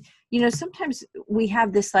think, sometimes we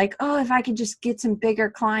have this like, oh, if I could just get some bigger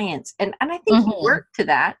clients. And I think you work to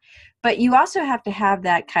that, but you also have to have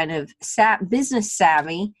that kind of business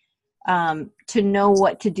savvy to know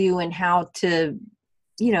what to do and how to,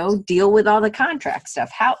 deal with all the contract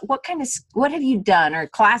stuff. What have you done, or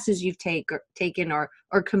classes you've taken, or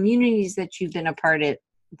communities that you've been a part of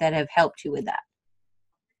that have helped you with that?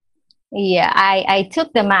 Yeah, I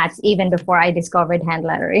took the maths even before I discovered hand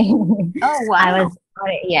lettering. Oh, wow.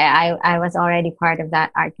 I was already part of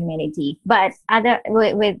that art community. But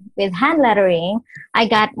with hand lettering, I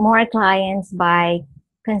got more clients by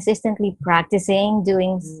consistently practicing,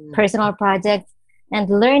 doing personal projects, and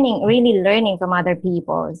really learning from other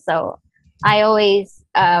people. So I always,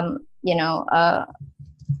 when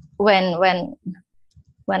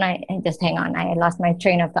I just hang on, I lost my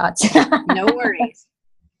train of thoughts. No worries.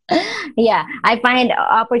 Yeah, I find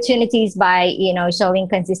opportunities by showing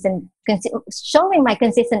my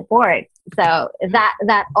consistent work. So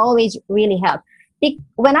that always really helped.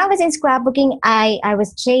 When I was in scrapbooking, I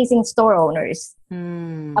was chasing store owners,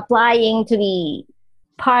 applying to be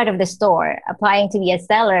part of the store, applying to be a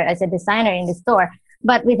seller as a designer in the store.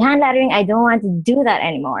 But with hand lettering, I don't want to do that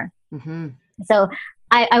anymore. So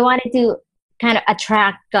I wanted to kind of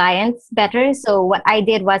attract clients better. So what I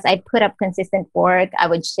did was I put up consistent work. I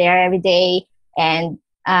would share every day. And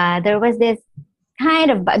there was this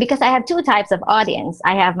kind of, because I have two types of audience.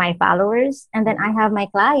 I have my followers, and then I have my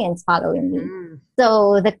clients following me.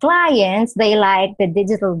 So the clients, they like the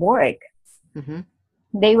digital work.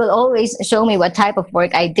 They will always show me what type of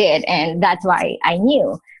work I did. And that's why I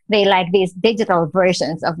knew they like these digital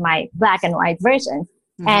versions of my black and white versions.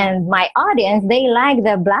 And my audience, they like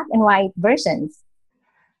the black and white versions.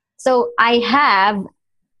 So I have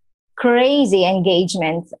crazy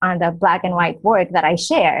engagements on the black and white work that I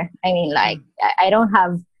share. I mean, like,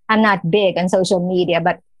 I'm not big on social media,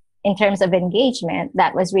 but in terms of engagement,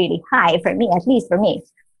 that was really high for me, at least for me.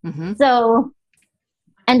 So,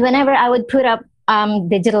 and whenever I would put up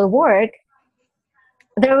digital work,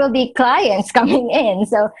 there will be clients coming in.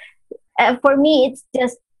 So for me, it's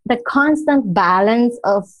just the constant balance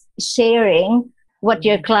of sharing what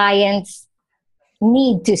your clients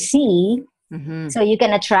need to see, so you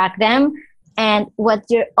can attract them, and what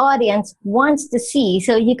your audience wants to see,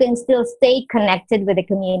 so you can still stay connected with the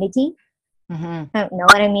community. Know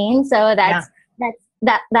what I mean? So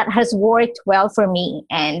that has worked well for me,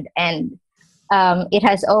 and it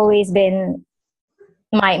has always been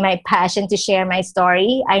my passion to share my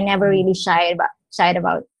story. I never really shied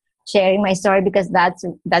about sharing my story, because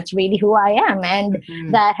that's really who I am, and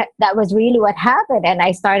that was really what happened, and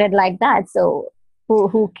I started like that. So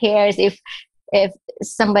who cares if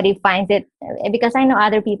somebody finds it, because I know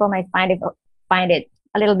other people might find it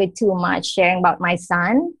a little bit too much sharing about my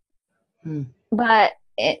son, but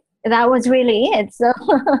that was really it. So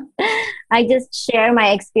I just share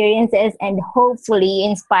my experiences and hopefully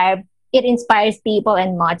inspires people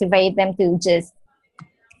and motivate them to just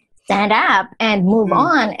stand up and move Mm-hmm.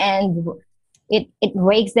 on, and it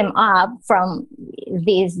wakes them up from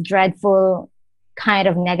these dreadful kind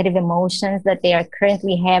of negative emotions that they are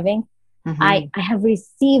currently having. Mm-hmm. I have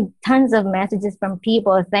received tons of messages from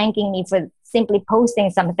people thanking me for simply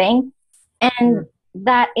posting something, and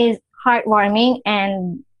that is heartwarming,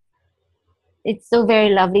 and it's so very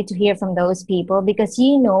lovely to hear from those people, because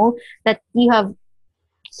you know that you have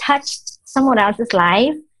touched someone else's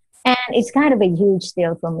life, and it's kind of a huge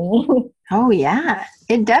deal for me. Oh yeah,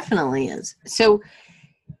 it definitely is. So,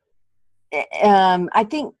 I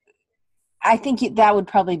think that would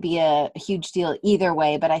probably be a huge deal either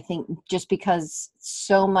way. But I think just because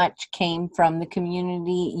so much came from the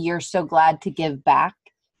community, you're so glad to give back.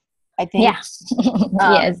 I think. Yeah.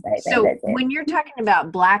 Yes, I think So that's it. when you're talking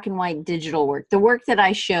about black and white digital work, the work that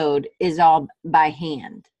I showed is all by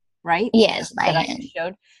hand, right? Yes, by That I hand. just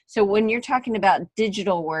showed. So when you're talking about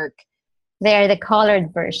digital work, They're the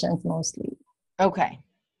colored versions mostly. okay.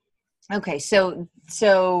 Okay, so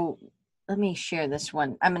let me share this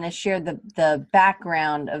one. I'm going to share the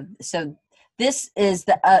background of, so this is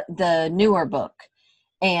the newer book,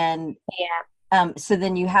 and Yeah. so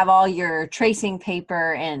then you have all your tracing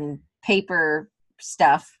paper and paper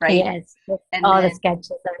stuff, right? Yes. And All the then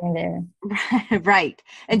sketches are in there. right,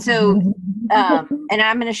 and so and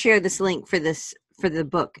I'm going to share this link for the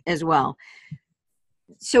book as well.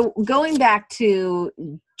 So going back to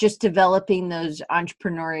just developing those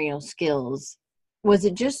entrepreneurial skills, was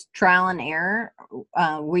it just trial and error?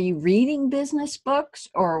 Were you reading business books,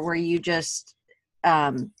 or were you just,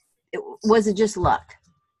 was it just luck?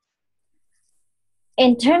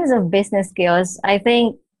 In terms of business skills, I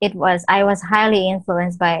think I was highly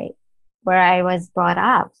influenced by where I was brought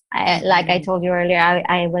up. Like I told you earlier,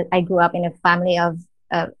 I grew up in a family of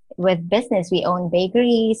with business. We own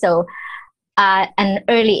bakery, so at an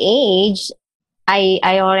early age,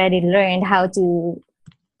 I already learned how to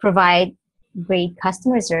provide great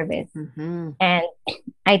customer service, Mm-hmm. and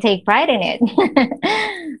I take pride in it.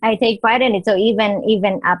 I take pride in it. So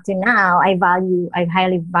even up to now, I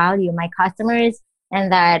highly value my customers,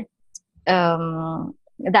 and that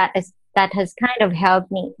has kind of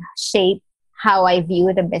helped me shape how I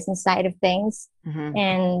view the business side of things.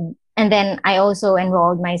 Mm-hmm. And then I also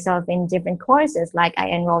enrolled myself in different courses. Like I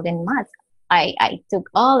enrolled in math. I took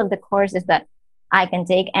all of the courses that I can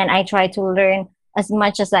take, and I try to learn as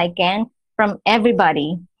much as I can from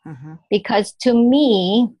everybody, Mm-hmm. because to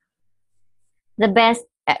me, the best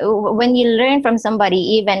when you learn from somebody,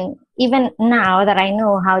 even now that I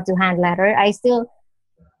know how to hand letter, I still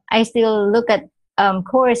look at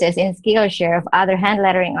courses in Skillshare of other hand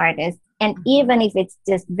lettering artists, and even if it's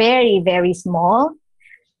just very very small,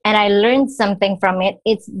 and I learned something from it,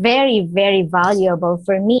 it's very very valuable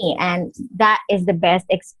for me, and that is the best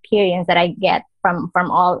experience that I get from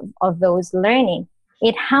all of those learning.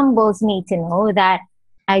 It humbles me to know that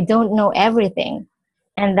I don't know everything,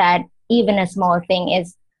 and that even a small thing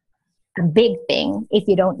is a big thing if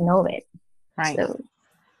you don't know it. Right. So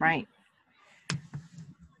Right.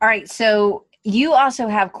 All right. So you also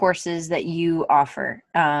have courses that you offer.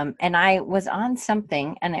 And I was on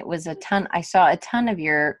something, and it was I saw a ton of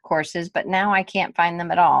your courses, but now I can't find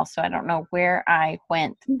them at all. So I don't know where I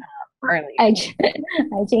went earlier. I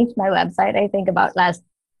changed my website, I think about last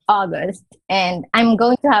August, and I'm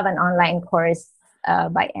going to have an online course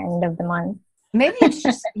by end of the month. Maybe it's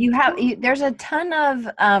just there's a ton of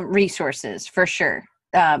resources for sure,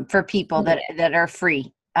 for people that are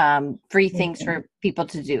free. Free things for people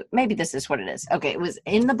to do. Maybe this is what it is. Okay, it was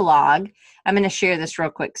in the blog. I'm going to share this real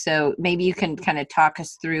quick, so maybe you can kind of talk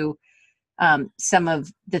us through some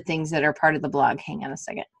of the things that are part of the blog. Hang on a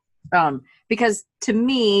second, because to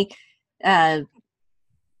me,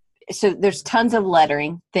 so there's tons of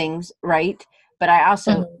lettering things, right? But I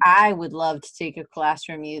also I would love to take a class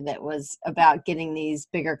from you that was about getting these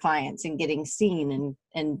bigger clients and getting seen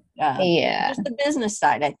and just the business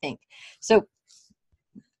side, I think. So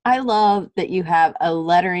I love that you have a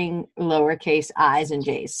lettering lowercase i's and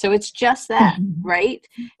j's. So it's just that, right?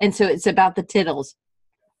 And so it's about the tittles.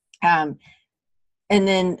 And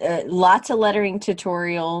then lots of lettering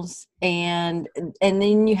tutorials, and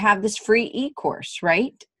then you have this free e-course,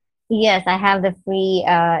 right? Yes, I have the free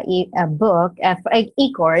book,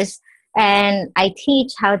 e-course, and I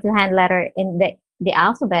teach how to hand letter in the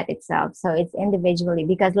alphabet itself. So it's individually,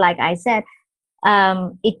 because like I said,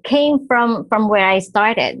 it came from where I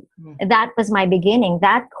started. That was my beginning.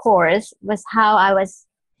 That course was how I was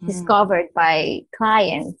discovered by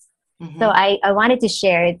clients. So I wanted to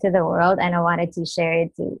share it to the world, and I wanted to share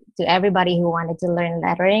it to everybody who wanted to learn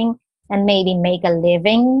lettering and maybe make a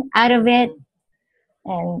living out of it.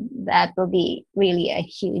 And that will be really a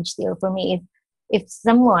huge deal for me. If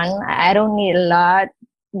someone, I don't need a lot,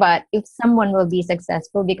 but if someone will be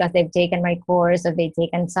successful because they've taken my course or they've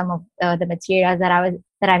taken some of the materials that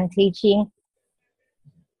I'm teaching,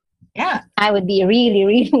 Yeah. I would be really,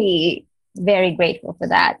 really very grateful for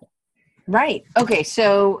that. Right. Okay.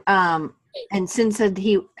 So, and since that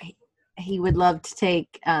he would love to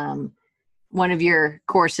take one of your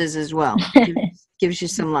courses as well, gives you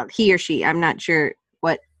some love. He or she, I'm not sure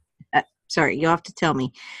what. Sorry, you'll have to tell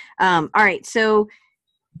me. All right. So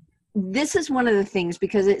this is one of the things,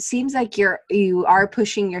 because it seems like you are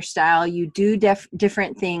pushing your style. You do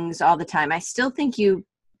different things all the time. I still think you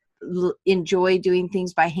enjoy doing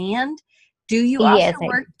things by hand. Do you also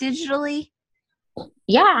work digitally?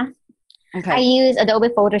 Yeah. Okay. I use Adobe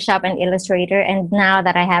Photoshop and Illustrator, and now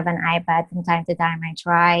that I have an iPad, from time to time I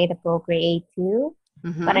try the Procreate too.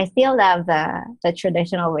 But I still love the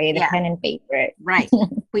traditional way, the pen and paper. Right.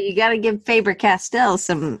 Well, you got to give Faber-Castell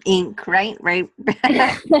some ink, right? Right.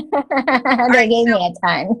 They gave me a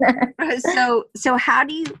ton. So how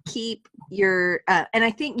do you keep your, and I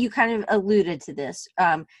think you kind of alluded to this,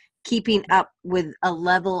 keeping up with a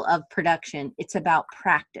level of production? It's about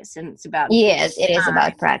practice, and it's about, yes, it is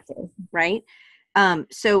about practice. Right.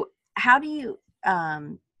 So how do you,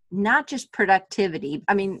 not just productivity.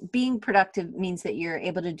 I mean, being productive means that you're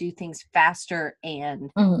able to do things faster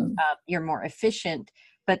and you're more efficient.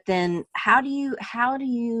 But then how do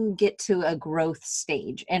you get to a growth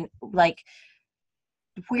stage? And like,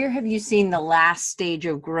 where have you seen the last stage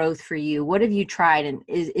of growth for you? What have you tried? And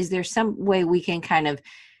is there some way we can kind of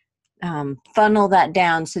funnel that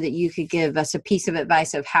down so that you could give us a piece of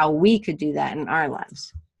advice of how we could do that in our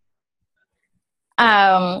lives?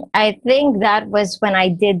 I think that was when I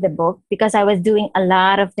did the book, because I was doing a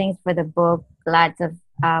lot of things for the book, lots of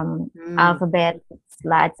alphabets,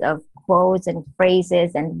 lots of quotes and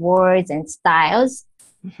phrases and words and styles.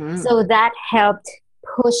 So that helped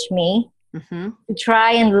push me to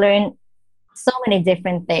try and learn so many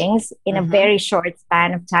different things in a very short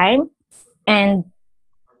span of time. And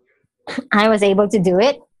I was able to do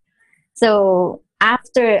it. So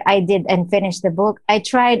after I did and finished the book, I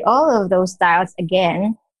tried all of those styles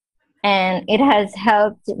again, and it has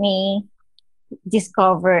helped me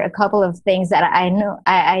discover a couple of things that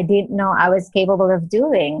I didn't know I was capable of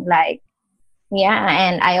doing. Like,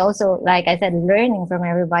 and I also, like I said, learning from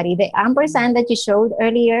everybody. The ampersand that you showed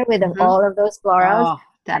earlier with all of those florals,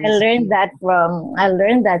 I learned that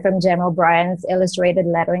from Jem O'Brien's illustrated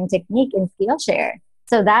lettering technique in Skillshare.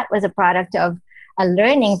 So that was a product of a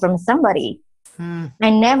learning from somebody. I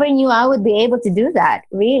never knew I would be able to do that,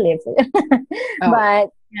 really. But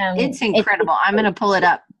it's incredible. I'm going to pull it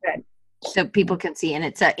up so people can see. And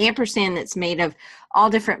it's an ampersand that's made of all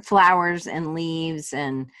different flowers and leaves.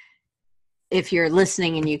 And if you're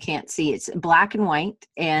listening and you can't see, it's black and white,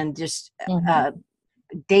 and just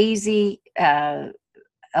daisy, a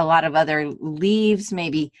lot of other leaves,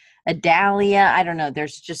 maybe a dahlia. I don't know.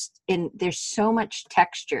 There's so much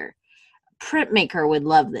texture. Printmaker would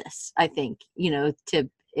love this, I think.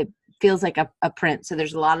 It feels like a print, so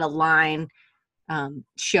there's a lot of line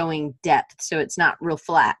showing depth, so it's not real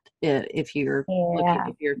flat. If you're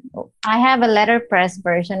I have a letterpress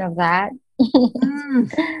version of that.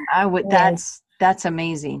 I would. That's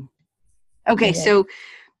amazing. Okay, so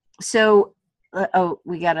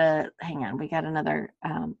we gotta hang on. We got another.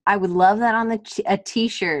 I would love that on a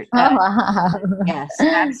t-shirt. Yes,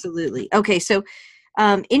 absolutely. Okay, so.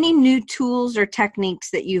 Any new tools or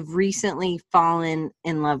techniques that you've recently fallen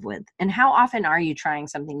in love with, and how often are you trying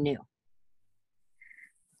something new?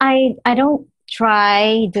 I don't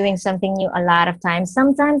try doing something new a lot of times.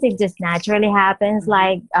 Sometimes it just naturally happens.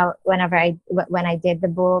 Like when I did the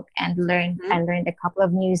book and I learned a couple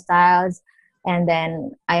of new styles, and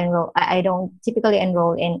then I don't typically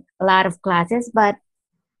enroll in a lot of classes, but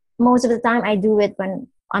most of the time I do it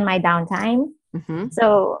on my downtime.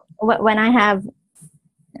 So when I have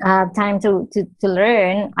time to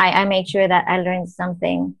learn, I make sure that I learn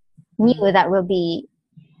something new that will be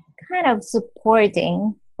kind of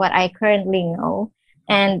supporting what I currently know,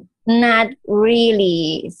 and not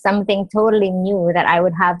really something totally new that I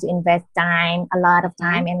would have to invest a lot of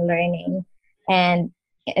time in learning, and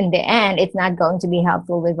in the end it's not going to be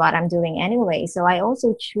helpful with what I'm doing anyway. So I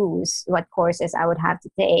also choose what courses I would have to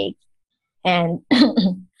take, and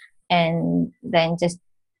and then just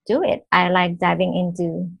do it. I like diving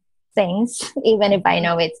into things, even if I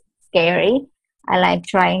know it's scary. I like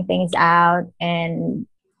trying things out and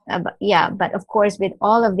But of course, with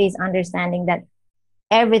all of these understanding that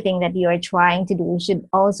everything that you are trying to do should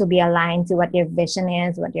also be aligned to what your vision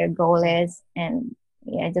is, what your goal is, and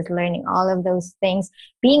yeah, just learning all of those things.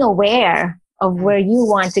 Being aware of where you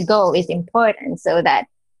want to go is important, so that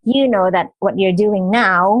you know that what you're doing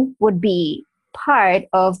now would be part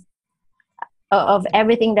of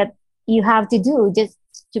everything that you have to do just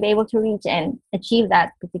to be able to reach and achieve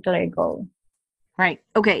that particular goal. Right.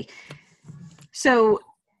 Okay. So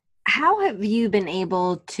how have you been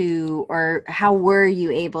able to, or how were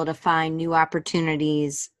you able to find new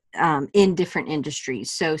opportunities in different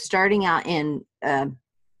industries? So starting out in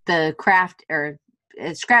the craft or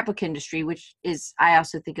scrapbook industry, which is, I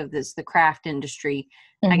also think of this, the craft industry.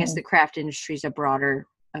 I guess the craft industry is a broader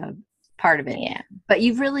part of it. Yeah. But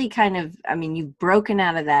you've really kind of, I mean, you've broken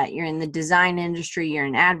out of that. You're in the design industry, you're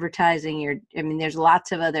in advertising, there's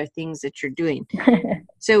lots of other things that you're doing.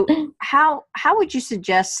 So how would you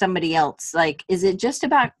suggest somebody else, like, is it just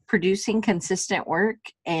about producing consistent work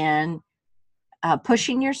and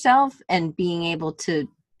pushing yourself and being able to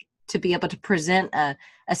be able to present a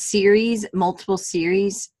series, multiple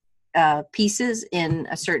series pieces in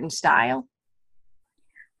a certain style?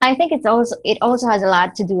 I think it also has a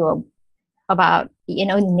lot to do about,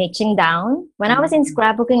 niching down. When I was in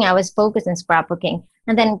scrapbooking, I was focused on scrapbooking,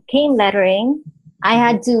 and then came lettering. I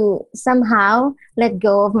had to somehow let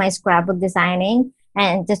go of my scrapbook designing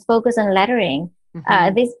and just focus on lettering.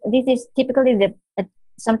 This is typically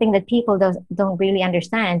something that people don't really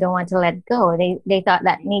understand, don't want to let go. They thought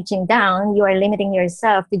that niching down, you are limiting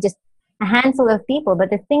yourself to just a handful of people. But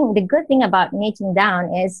the good thing about niching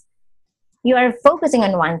down is you are focusing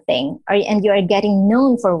on one thing, and you are getting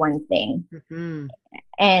known for one thing.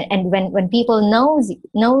 And when people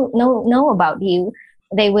know about you,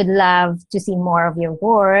 they would love to see more of your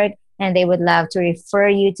work, and they would love to refer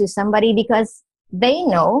you to somebody because they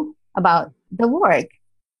know about the work.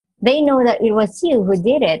 They know that it was you who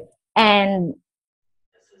did it. And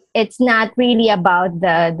it's not really about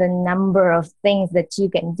the number of things that you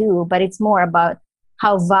can do, but it's more about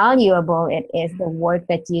how valuable it is, the work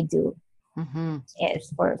that you do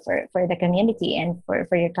is for the community and for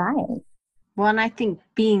your clients. Well, and I think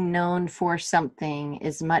being known for something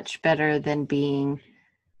is much better than being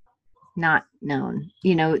not known.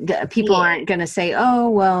 People aren't going to say, oh,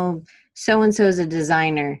 well, so-and-so is a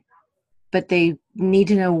designer, but they need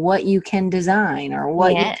to know what you can design or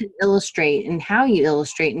what you can illustrate and how you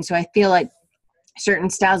illustrate. And so I feel like certain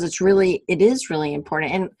styles, it is really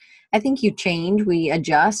important. And I think you change, we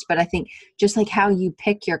adjust, but I think just like how you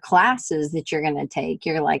pick your classes that you're going to take,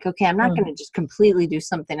 you're like, okay, I'm not going to just completely do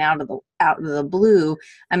something out of the blue.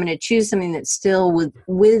 I'm going to choose something that's still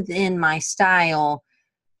within my style.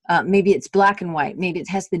 Maybe it's black and white, maybe it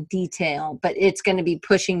has the detail, but it's going to be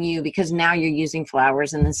pushing you because now you're using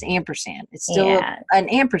flowers and this ampersand. It's still an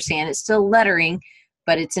ampersand. It's still lettering,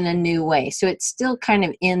 but it's in a new way. So it's still kind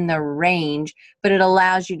of in the range, but it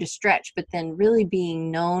allows you to stretch. But then really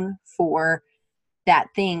being known for that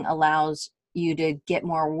thing allows you to get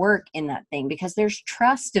more work in that thing because there's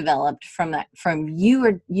trust developed from that, from you,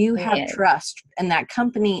 or you have trust, and that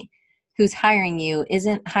company who's hiring you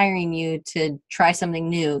isn't hiring you to try something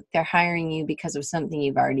new. They're hiring you because of something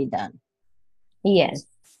you've already done. Yes,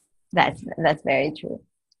 that's very true.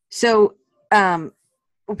 So,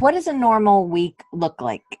 what does a normal week look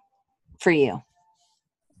like for you?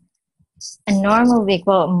 A normal week,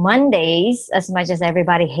 well, Mondays, as much as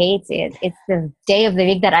everybody hates it, it's the day of the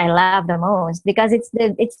week that I love the most because it's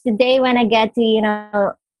the day when I get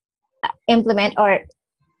to implement or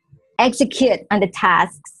execute on the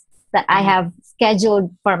tasks that I have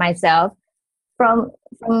scheduled for myself from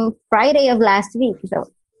Friday of last week. So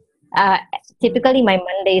typically my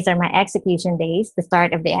Mondays are my execution days, the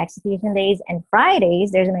start of the execution days, and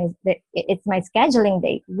Fridays it's my scheduling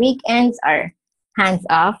day. Weekends are hands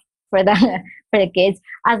off for the kids.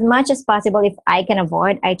 As much as possible, if I can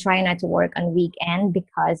avoid, I try not to work on weekend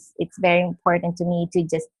because it's very important to me to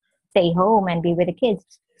just stay home and be with the kids.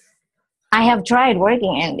 I have tried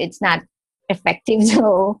working and it's not effective,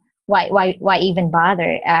 so why even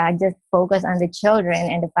bother? Just focus on the children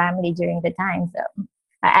and the family during the time. So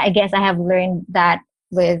I guess I have learned that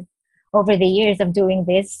with over the years of doing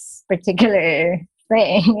this particular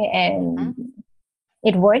thing, and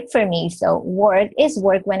it worked for me. So work is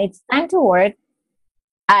work. When it's time to work,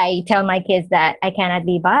 I tell my kids that I cannot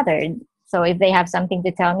be bothered. So if they have something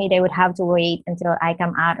to tell me, they would have to wait until I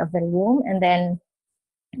come out of the room, and then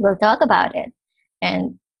we'll talk about it.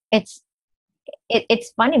 And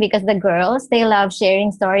it's funny because the girls, they love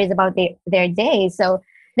sharing stories about their day. So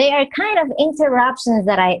they are kind of interruptions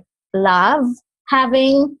that I love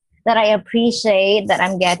having that I appreciate that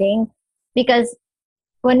I'm getting, because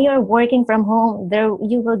when you're working from home, there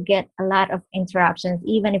you will get a lot of interruptions,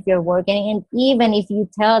 even if you're working, and even if you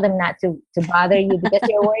tell them not to bother you because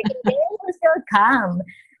you're working, they will still come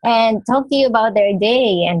and talk to you about their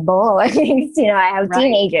day and boys. I have Right.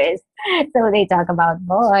 teenagers, so they talk about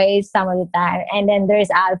boys some of the time. And then there's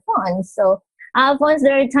Alphonse. So Alphonse,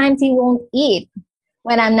 there are times he won't eat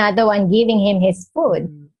when I'm not the one giving him his food.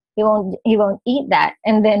 Mm. He won't eat that,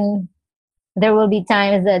 and then there will be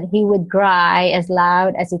times that he would cry as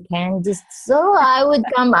loud as he can, just so I would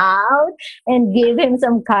come out and give him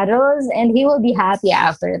some cuddles, and he will be happy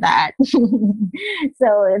after that.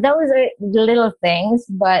 So those are little things,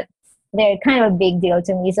 but they're kind of a big deal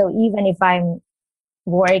to me. So even if I'm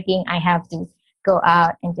working, I have to go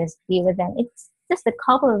out and just be with them. It's just a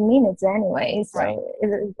couple of minutes anyway, so Right.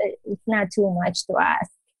 it's not too much to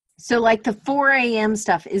ask. So like the 4 a.m.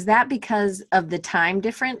 stuff, is that because of the time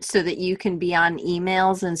difference so that you can be on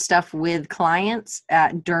emails and stuff with clients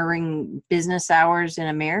during business hours in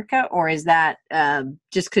America? Or is that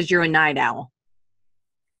just because you're a night owl?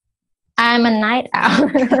 I'm a night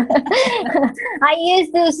owl. I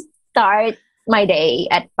used to start my day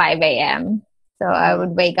at 5 a.m. So I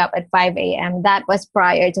would wake up at 5 a.m. That was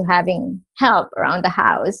prior to having help around the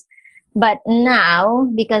house. But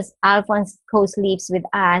now, because Alphonse co-sleeps with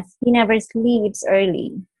us, he never sleeps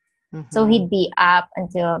early. So Mhm. he'd be up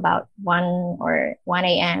until about 1 or 1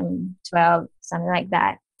 a.m., 12, something like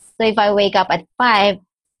that. So if I wake up at 5,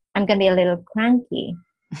 I'm going to be a little cranky.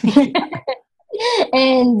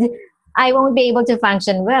 And I won't be able to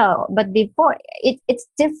function well. But before, it's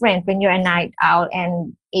different when you're a night owl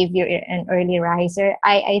and if you're an early riser.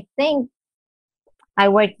 I think I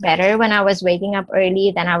worked better when I was waking up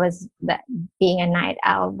early than I was being a night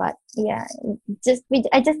owl. But yeah,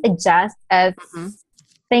 I just adjust as Mhm.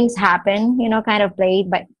 things happen. Kind of play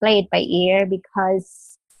it by ear,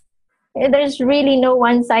 because there's really no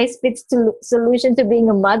one size fits solution to being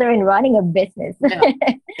a mother and running a business. No,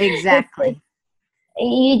 exactly.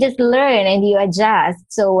 You just learn and you adjust.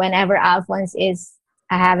 So whenever Alphonse is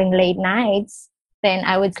having late nights, then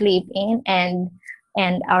I would sleep in,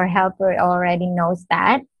 and our helper already knows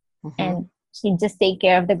that, Mhm. and she just take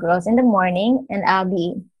care of the girls in the morning, and I'll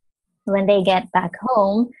be when they get back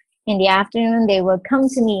home in the afternoon, they will come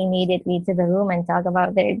to me immediately to the room and talk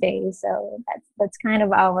about their day. So that's kind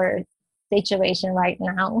of our situation right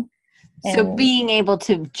now. So And being able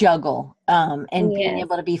to juggle and being yes,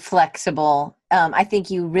 able to be flexible, I think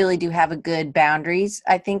you really do have a good boundaries,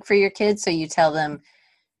 I think, for your kids. So you tell them,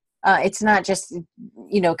 it's not just,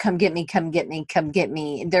 come get me, come get me, come get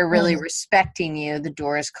me. They're really mm, respecting you. The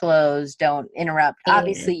door is closed. Don't interrupt. yes,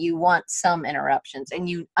 Obviously, you want some interruptions and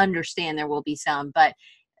you understand there will be some, but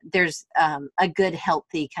there's a good,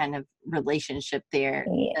 healthy kind of relationship there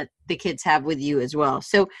yes. that the kids have with you as well.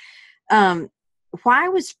 So, um, why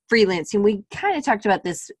was freelancing? We kind of talked about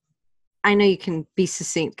this. I know you can be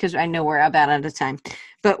succinct because I know we're about out of time.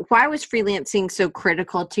 But why was freelancing so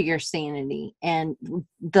critical to your sanity and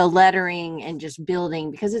the lettering and just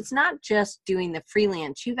building? Because it's not just doing the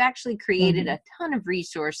freelance. You've actually created Mhm. a ton of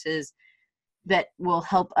resources that will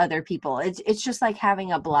help other people. It's just like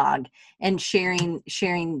having a blog and sharing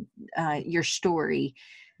your story.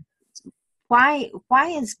 Why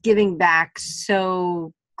is giving back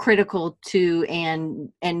so critical to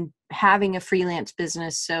and having a freelance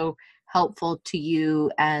business so helpful to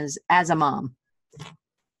you as a mom?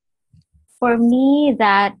 For me,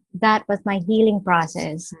 that was my healing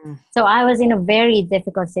process. Mm. So I was in a very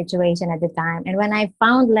difficult situation at the time, and when I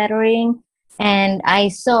found lettering and I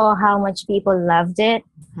saw how much people loved it,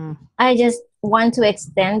 Mm. I just want to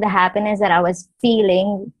extend the happiness that I was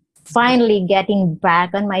feeling, finally getting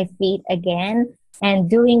back on my feet again and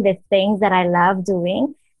doing the things that I love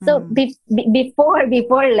doing. So Mm.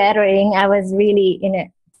 before lettering, I was really in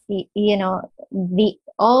a, the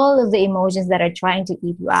all of the emotions that are trying to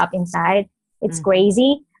eat you up inside. It's Mhm.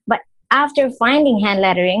 crazy. But after finding hand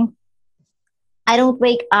lettering, I don't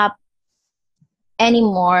wake up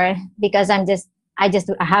anymore because I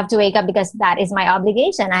have to wake up because that is my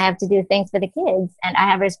obligation. I have to do things for the kids and I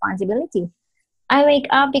have responsibility. I wake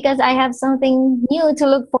up because I have something new to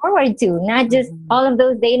look forward to, not just Mhm. all of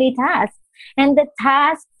those daily tasks. And the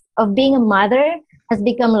task of being a mother has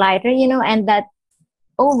become lighter, and that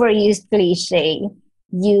overused cliche,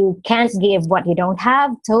 you can't give what you don't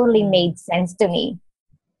have, totally Mm. made sense to me.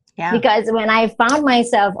 Yeah. Because when I found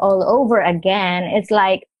myself all over again, it's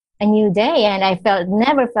like a new day, and I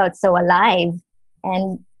never felt so alive.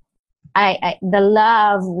 And the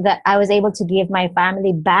love that I was able to give my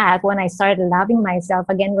family back when I started loving myself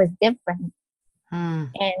again was different.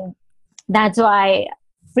 Mm. And that's why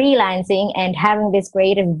freelancing and having this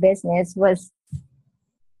creative business was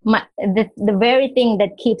the very thing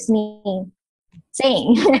that keeps me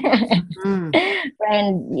sane Mm.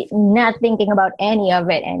 and not thinking about any of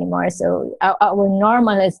it anymore. So our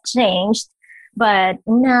normal has changed, but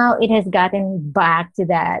now it has gotten back to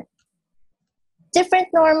that different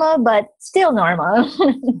normal, but still normal.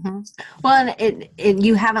 Mhm. Well, and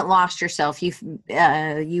you haven't lost yourself. You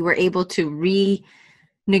were able to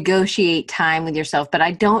renegotiate time with yourself. But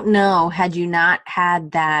I don't know, had you not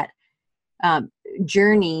had that um,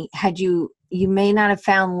 journey, you may not have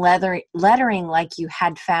found lettering like you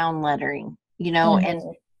had found lettering.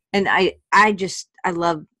 Mhm. And I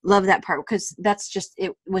love that part, because that's just,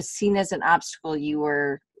 it was seen as an obstacle. You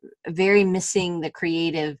were very missing the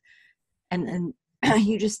creative, and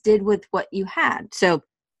you just did with what you had. So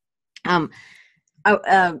um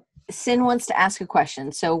Sin wants to ask a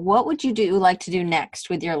question. So what would you like to do next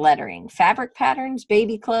with your lettering? Fabric patterns,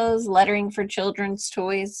 baby clothes, lettering for children's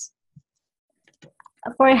toys?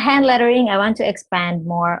 For hand lettering, I want to expand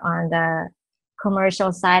more on the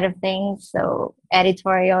commercial side of things. So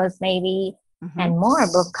editorials, maybe, Mm-hmm. and more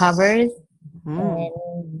book covers, Mm.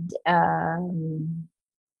 and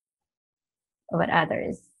what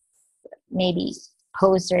others? Maybe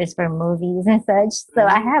posters for movies and such. So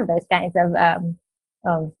I Mm. have those kinds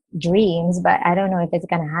of dreams, but I don't know if it's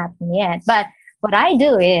gonna happen yet. But what I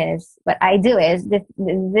do is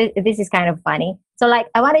this is kind of funny. So like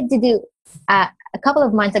I wanted to do a couple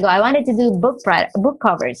of months ago, I wanted to do book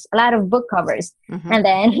covers, a lot of book covers, Mm-hmm. and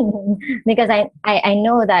then because I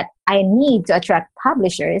know that I need to attract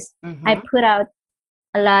publishers, I Mm-hmm. put out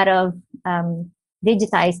a lot of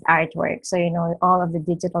digitized artwork. So, all of the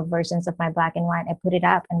digital versions of my black and white, I put it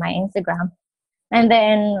up on my Instagram. And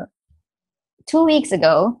then 2 weeks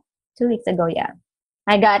ago, yeah,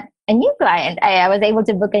 I got a new client. I was able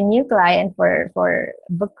to book a new client for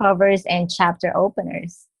book covers and chapter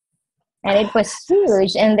openers. And it was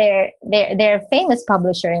huge. And they're a famous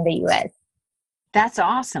publisher in the US. That's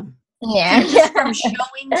awesome. Yeah. So just from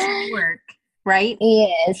showing some work, right?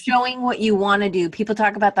 Yes. Showing what you want to do. People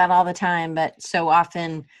talk about that all the time, but so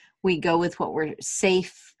often we go with what we're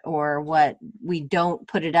safe, or what we don't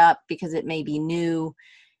put it up because it may be new.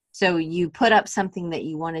 So you put up something that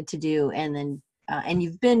you wanted to do, and then and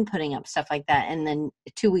you've been putting up stuff like that, and then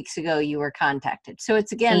 2 weeks ago you were contacted. So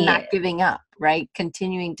it's, again, not Yeah. giving up, right?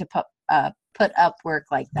 Continuing to put up work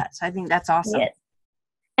like that. So I think that's awesome. Yes.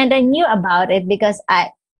 And I knew about it because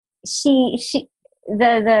she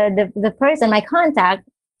the person, my contact,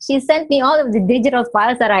 she sent me all of the digital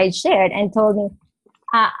files that I shared and told me,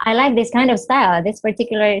 I like this kind of style, this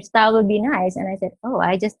particular style would be nice. And I said, oh,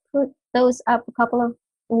 I just put those up a couple of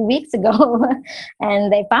weeks ago.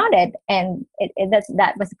 And they found it, and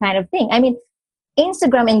that was the kind of thing. I mean,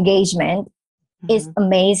 Instagram engagement is Mhm.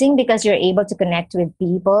 amazing because you're able to connect with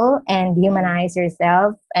people and humanize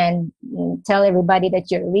yourself and tell everybody that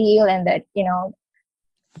you're real, and that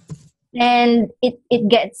and it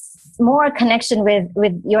gets more connection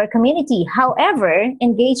with your community. However,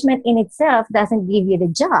 engagement in itself doesn't give you the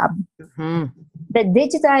job. Mhm. The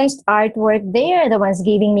digitized artwork, they are the ones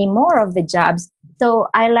giving me more of the jobs. So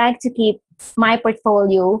I like to keep my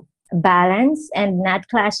portfolio balanced and not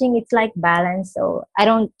clashing. It's like balance. So I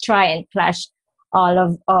don't try and clash all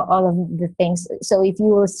of the things. So if you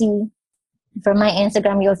will see from my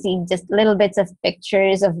Instagram, you'll see just little bits of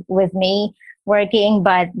pictures of with me working,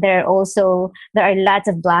 but there are lots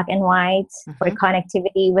of black and whites for Mhm.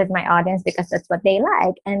 connectivity with my audience because that's what they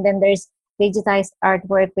like. And then there's digitized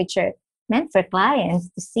artwork which are meant for clients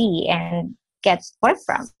to see and get work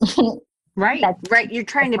from. Right, that's, right. You're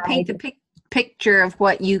trying that's to my paint the picture of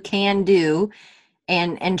what you can do,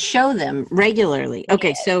 and show them regularly. Okay,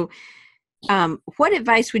 yeah. so what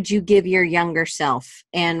advice would you give your younger self?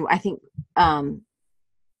 And I think um,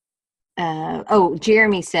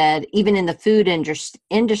 Jeremy said, even in the food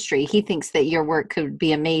industry, he thinks that your work could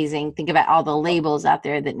be amazing. Think about all the labels out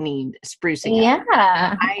there that need sprucing up.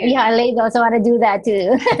 Yeah, I yeah. agree. I also want to do that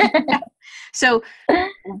too. So,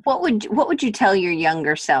 what would you tell your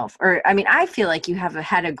younger self? Or, I mean, I feel like you have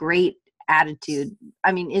had a great attitude.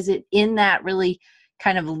 I mean, is it in that really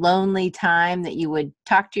kind of lonely time that you would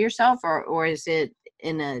talk to yourself, or is it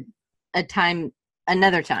in a time,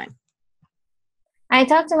 another time? I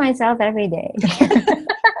talk to myself every day.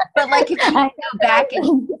 But like, if you I could go back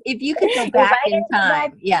and if you could go if back I in can go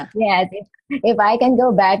back, time, yeah. yes, if I can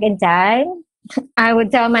go back in time, I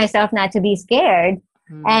would tell myself not to be scared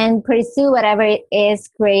Mm. and pursue whatever it is,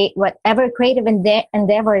 whatever creative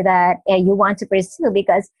endeavor that you want to pursue.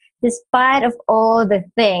 Because despite of all the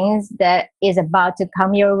things that is about to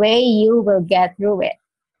come your way, you will get through it.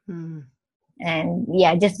 Mm. And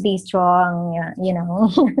yeah, just be strong, you know.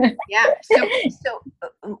 Yeah.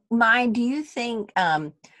 So do you think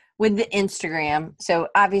with the Instagram, so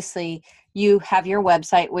obviously you have your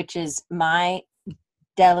website, which is my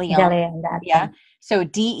Deleon. Yeah. Deleon.com. So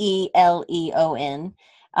DELEON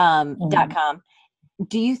Mhm. .com.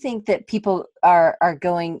 Do you think that people are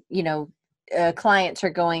going, clients are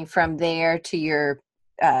going from there to your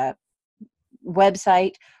uh,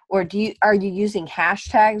 website, or are you using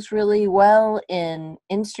hashtags really well in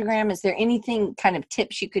Instagram? Is there anything kind of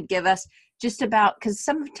tips you could give us just about, because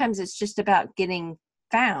sometimes it's just about getting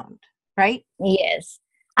found, right? Yes.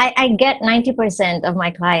 I get 90% of my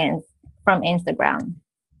clients from Instagram.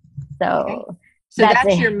 Okay. So So that's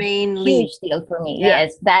that's a your main huge lead. deal for me. Yeah.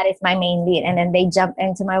 Yes, that is my main lead. And then they jump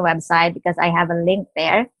into my website because I have a link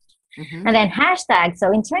there. Mm-hmm. And then hashtags.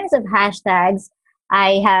 So in terms of hashtags,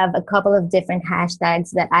 I have a couple of different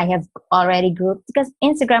hashtags that I have already grouped because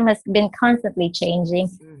Instagram has been constantly changing.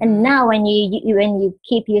 And Mm-hmm. now when you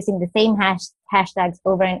keep using the same hashtags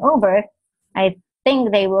over and over, I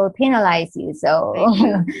think they will penalize you. They So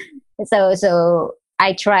do. so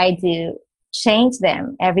I try to change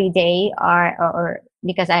them every day, or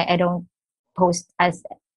because I don't post as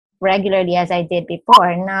regularly as I did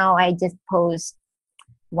before. Now I just post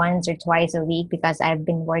once or twice a week because I've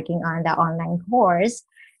been working on the online course.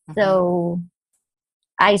 Mm-hmm. So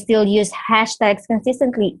I still use hashtags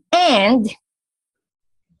consistently. And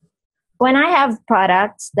when I have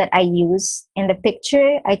products that I use in the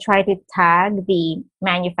picture, I try to tag the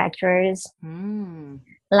manufacturers. Mm.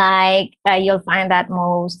 Like you'll find that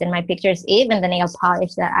most in my pictures, even the nail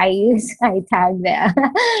polish that I use, I tag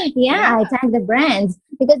the Yeah. I tag the brands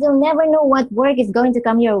because you'll never know what work is going to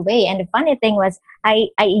come your way. And the funny thing was, I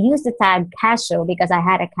used to tag Casio because I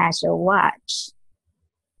had a Casio watch,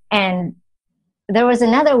 and there was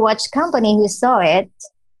another watch company who saw it,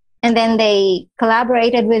 and then they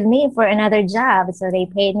collaborated with me for another job. So they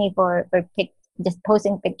paid me for just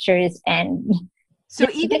posting pictures and So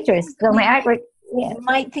just the even pictures. things that So we my artwork, yeah,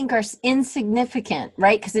 might think are insignificant,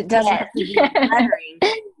 right? Because it doesn't yes. have to be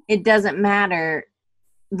lettering. It doesn't matter,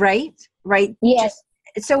 right? Right. Yes,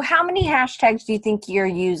 Just so, how many hashtags do you think you're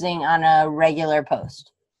using on a regular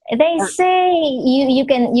post? they Or, say you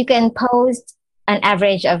can post an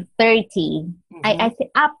average of 30. I mm-hmm,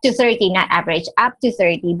 think up to 30, not average, up to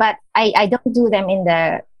 30. But I don't do them in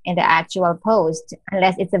the actual post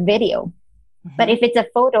unless it's a video. But mm-hmm. if it's a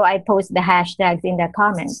photo, I post the hashtags in the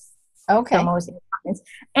comments. So Okay. most in the comments.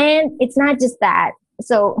 And it's not just that.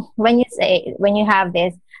 So when you have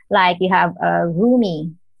this, like you have a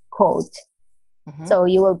Rumi quote. Mm-hmm, So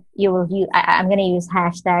you will use I'm gonna use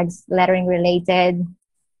hashtags lettering related,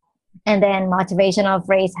 and then motivational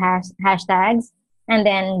phrase hashtags, and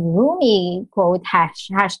then Rumi quote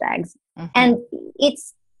hashtags. mm-hmm, And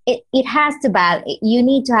it has to balance. You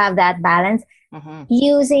need to have that balance mm-hmm.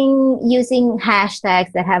 using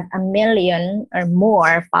hashtags that have a million or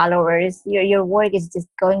more followers. Your work is just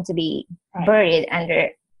going to be Right. buried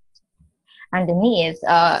underneath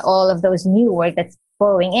all of those new work that's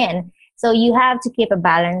flowing in. So you have to keep a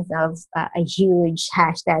balance of a huge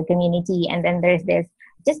hashtag community, and then there's this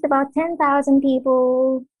just about 10,000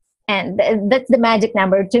 people, and that's the magic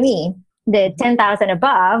number to me. The Mm-hmm. 10,000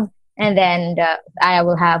 above, and then I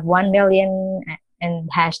will have 1 million and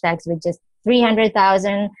hashtags with just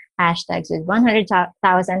 300,000, hashtags with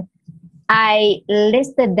 100,000. I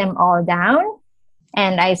listed them all down,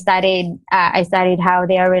 and I studied how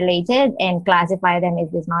they are related and classify them.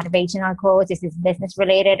 Is this motivational quotes? Is this business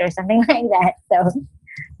related or something like that? So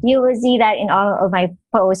you will see that in all of my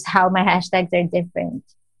posts how my hashtags are different.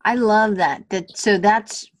 I love that. So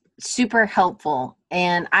that's super helpful.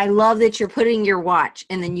 And I love that you're putting your watch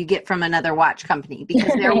and then you get from another watch company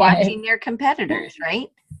because they're Yes, watching their competitors, right?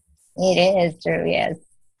 it is true. Yes.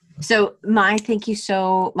 So, thank you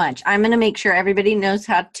so much. I'm going to make sure everybody knows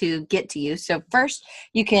how to get to you. So, first,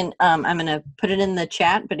 you can, I'm going to put it in the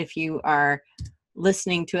chat, but if you are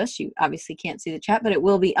listening to us, you obviously can't see the chat, but it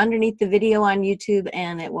will be underneath the video on YouTube,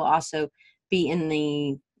 and it will also be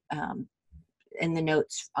um, in the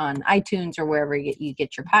notes on iTunes or wherever you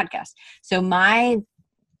get your podcast. So, my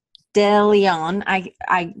de Leon, I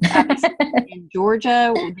in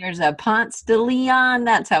Georgia, there's a Ponce de Leon.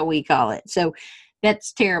 That's how we call it. So,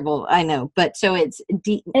 that's terrible, I know. But so it's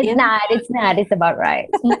It's not. It's not. It's about right.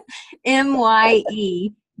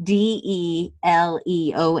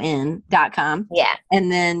 MYEDELEON.com. Yeah.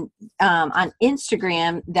 And then on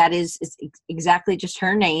Instagram, that is exactly just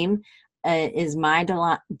her name, is my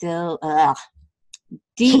My DELEON.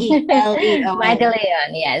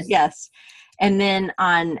 Leon. Yes. Yes. And then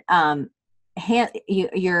on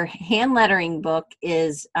your hand lettering book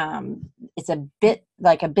is it's a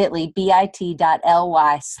bit.ly, bit.ly/MYE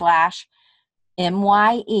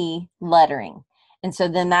lettering. And so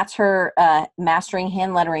then that's her Mastering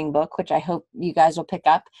Hand Lettering book, which I hope you guys will pick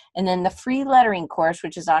up. And then the free lettering course,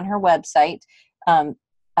 which is on her website,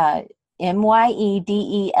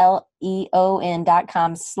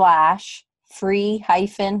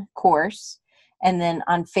 MYEDELEON.com/free-course. And then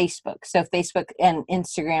on Facebook. So Facebook and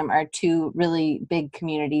Instagram are two really big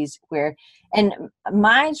communities and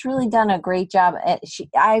Mai's really done a great job.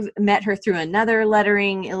 I've met her through another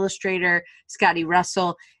lettering illustrator, Scotty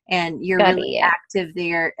Russell, and you're really active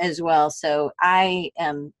there as well. So I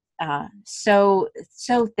am so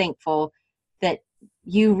thankful that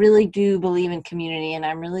you really do believe in community, and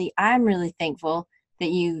I'm really thankful that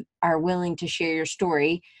you are willing to share your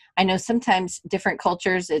story. I know sometimes different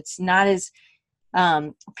cultures, it's not as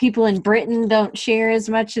people in Britain don't share as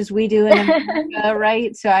much as we do in America,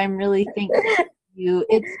 right? So I'm really thankful for you.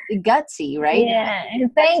 It's gutsy, right? Yeah,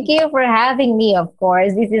 and thank you for having me, of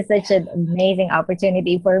course. This is such an amazing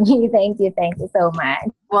opportunity for me. Thank you so much.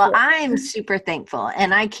 Well, I'm super thankful,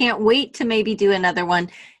 and I can't wait to maybe do another one.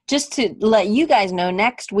 Just to let you guys know,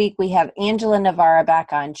 next week we have Angela Navarra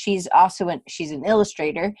back on. She's an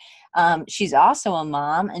illustrator. She's also a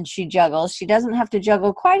mom, and she juggles. She doesn't have to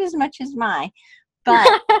juggle quite as much as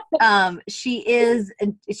but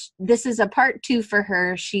this is a part 2 for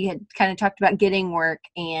her. She had kind of talked about getting work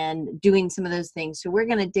and doing some of those things. So we're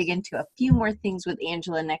going to dig into a few more things with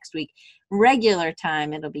Angela next week. Regular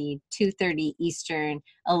time, it'll be 2:30 Eastern,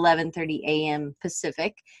 11:30 a.m.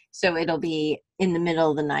 Pacific. So it'll be in the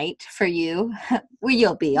middle of the night for you. Well,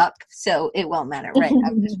 you'll be up, so it won't matter, right?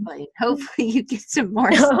 I'm just playing. Hopefully you get some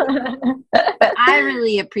more sleep. But I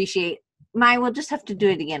really appreciate we'll just have to do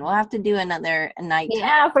it again. We'll have to do another night.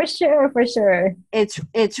 Yeah, for sure.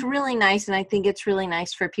 It's really nice, and I think it's really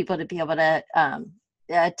nice for people to be able to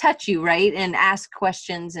touch you, right, and ask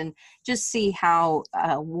questions and just see how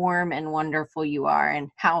warm and wonderful you are, and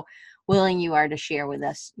how willing you are to share with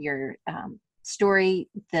us your story,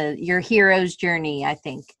 your hero's journey. I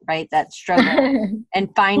think, right, that struggle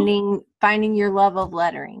and finding your love of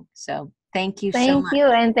lettering. So. Thank you so much. Thank you,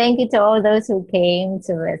 and thank you to all those who came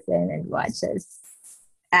to listen and watch us.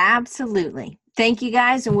 Absolutely. Thank you,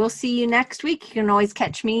 guys, and we'll see you next week. You can always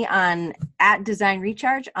catch me on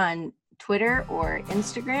 @DesignRecharge on Twitter or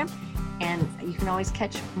Instagram, and you can always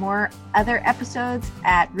catch more other episodes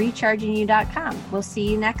at rechargingyou.com. We'll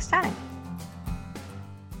see you next time.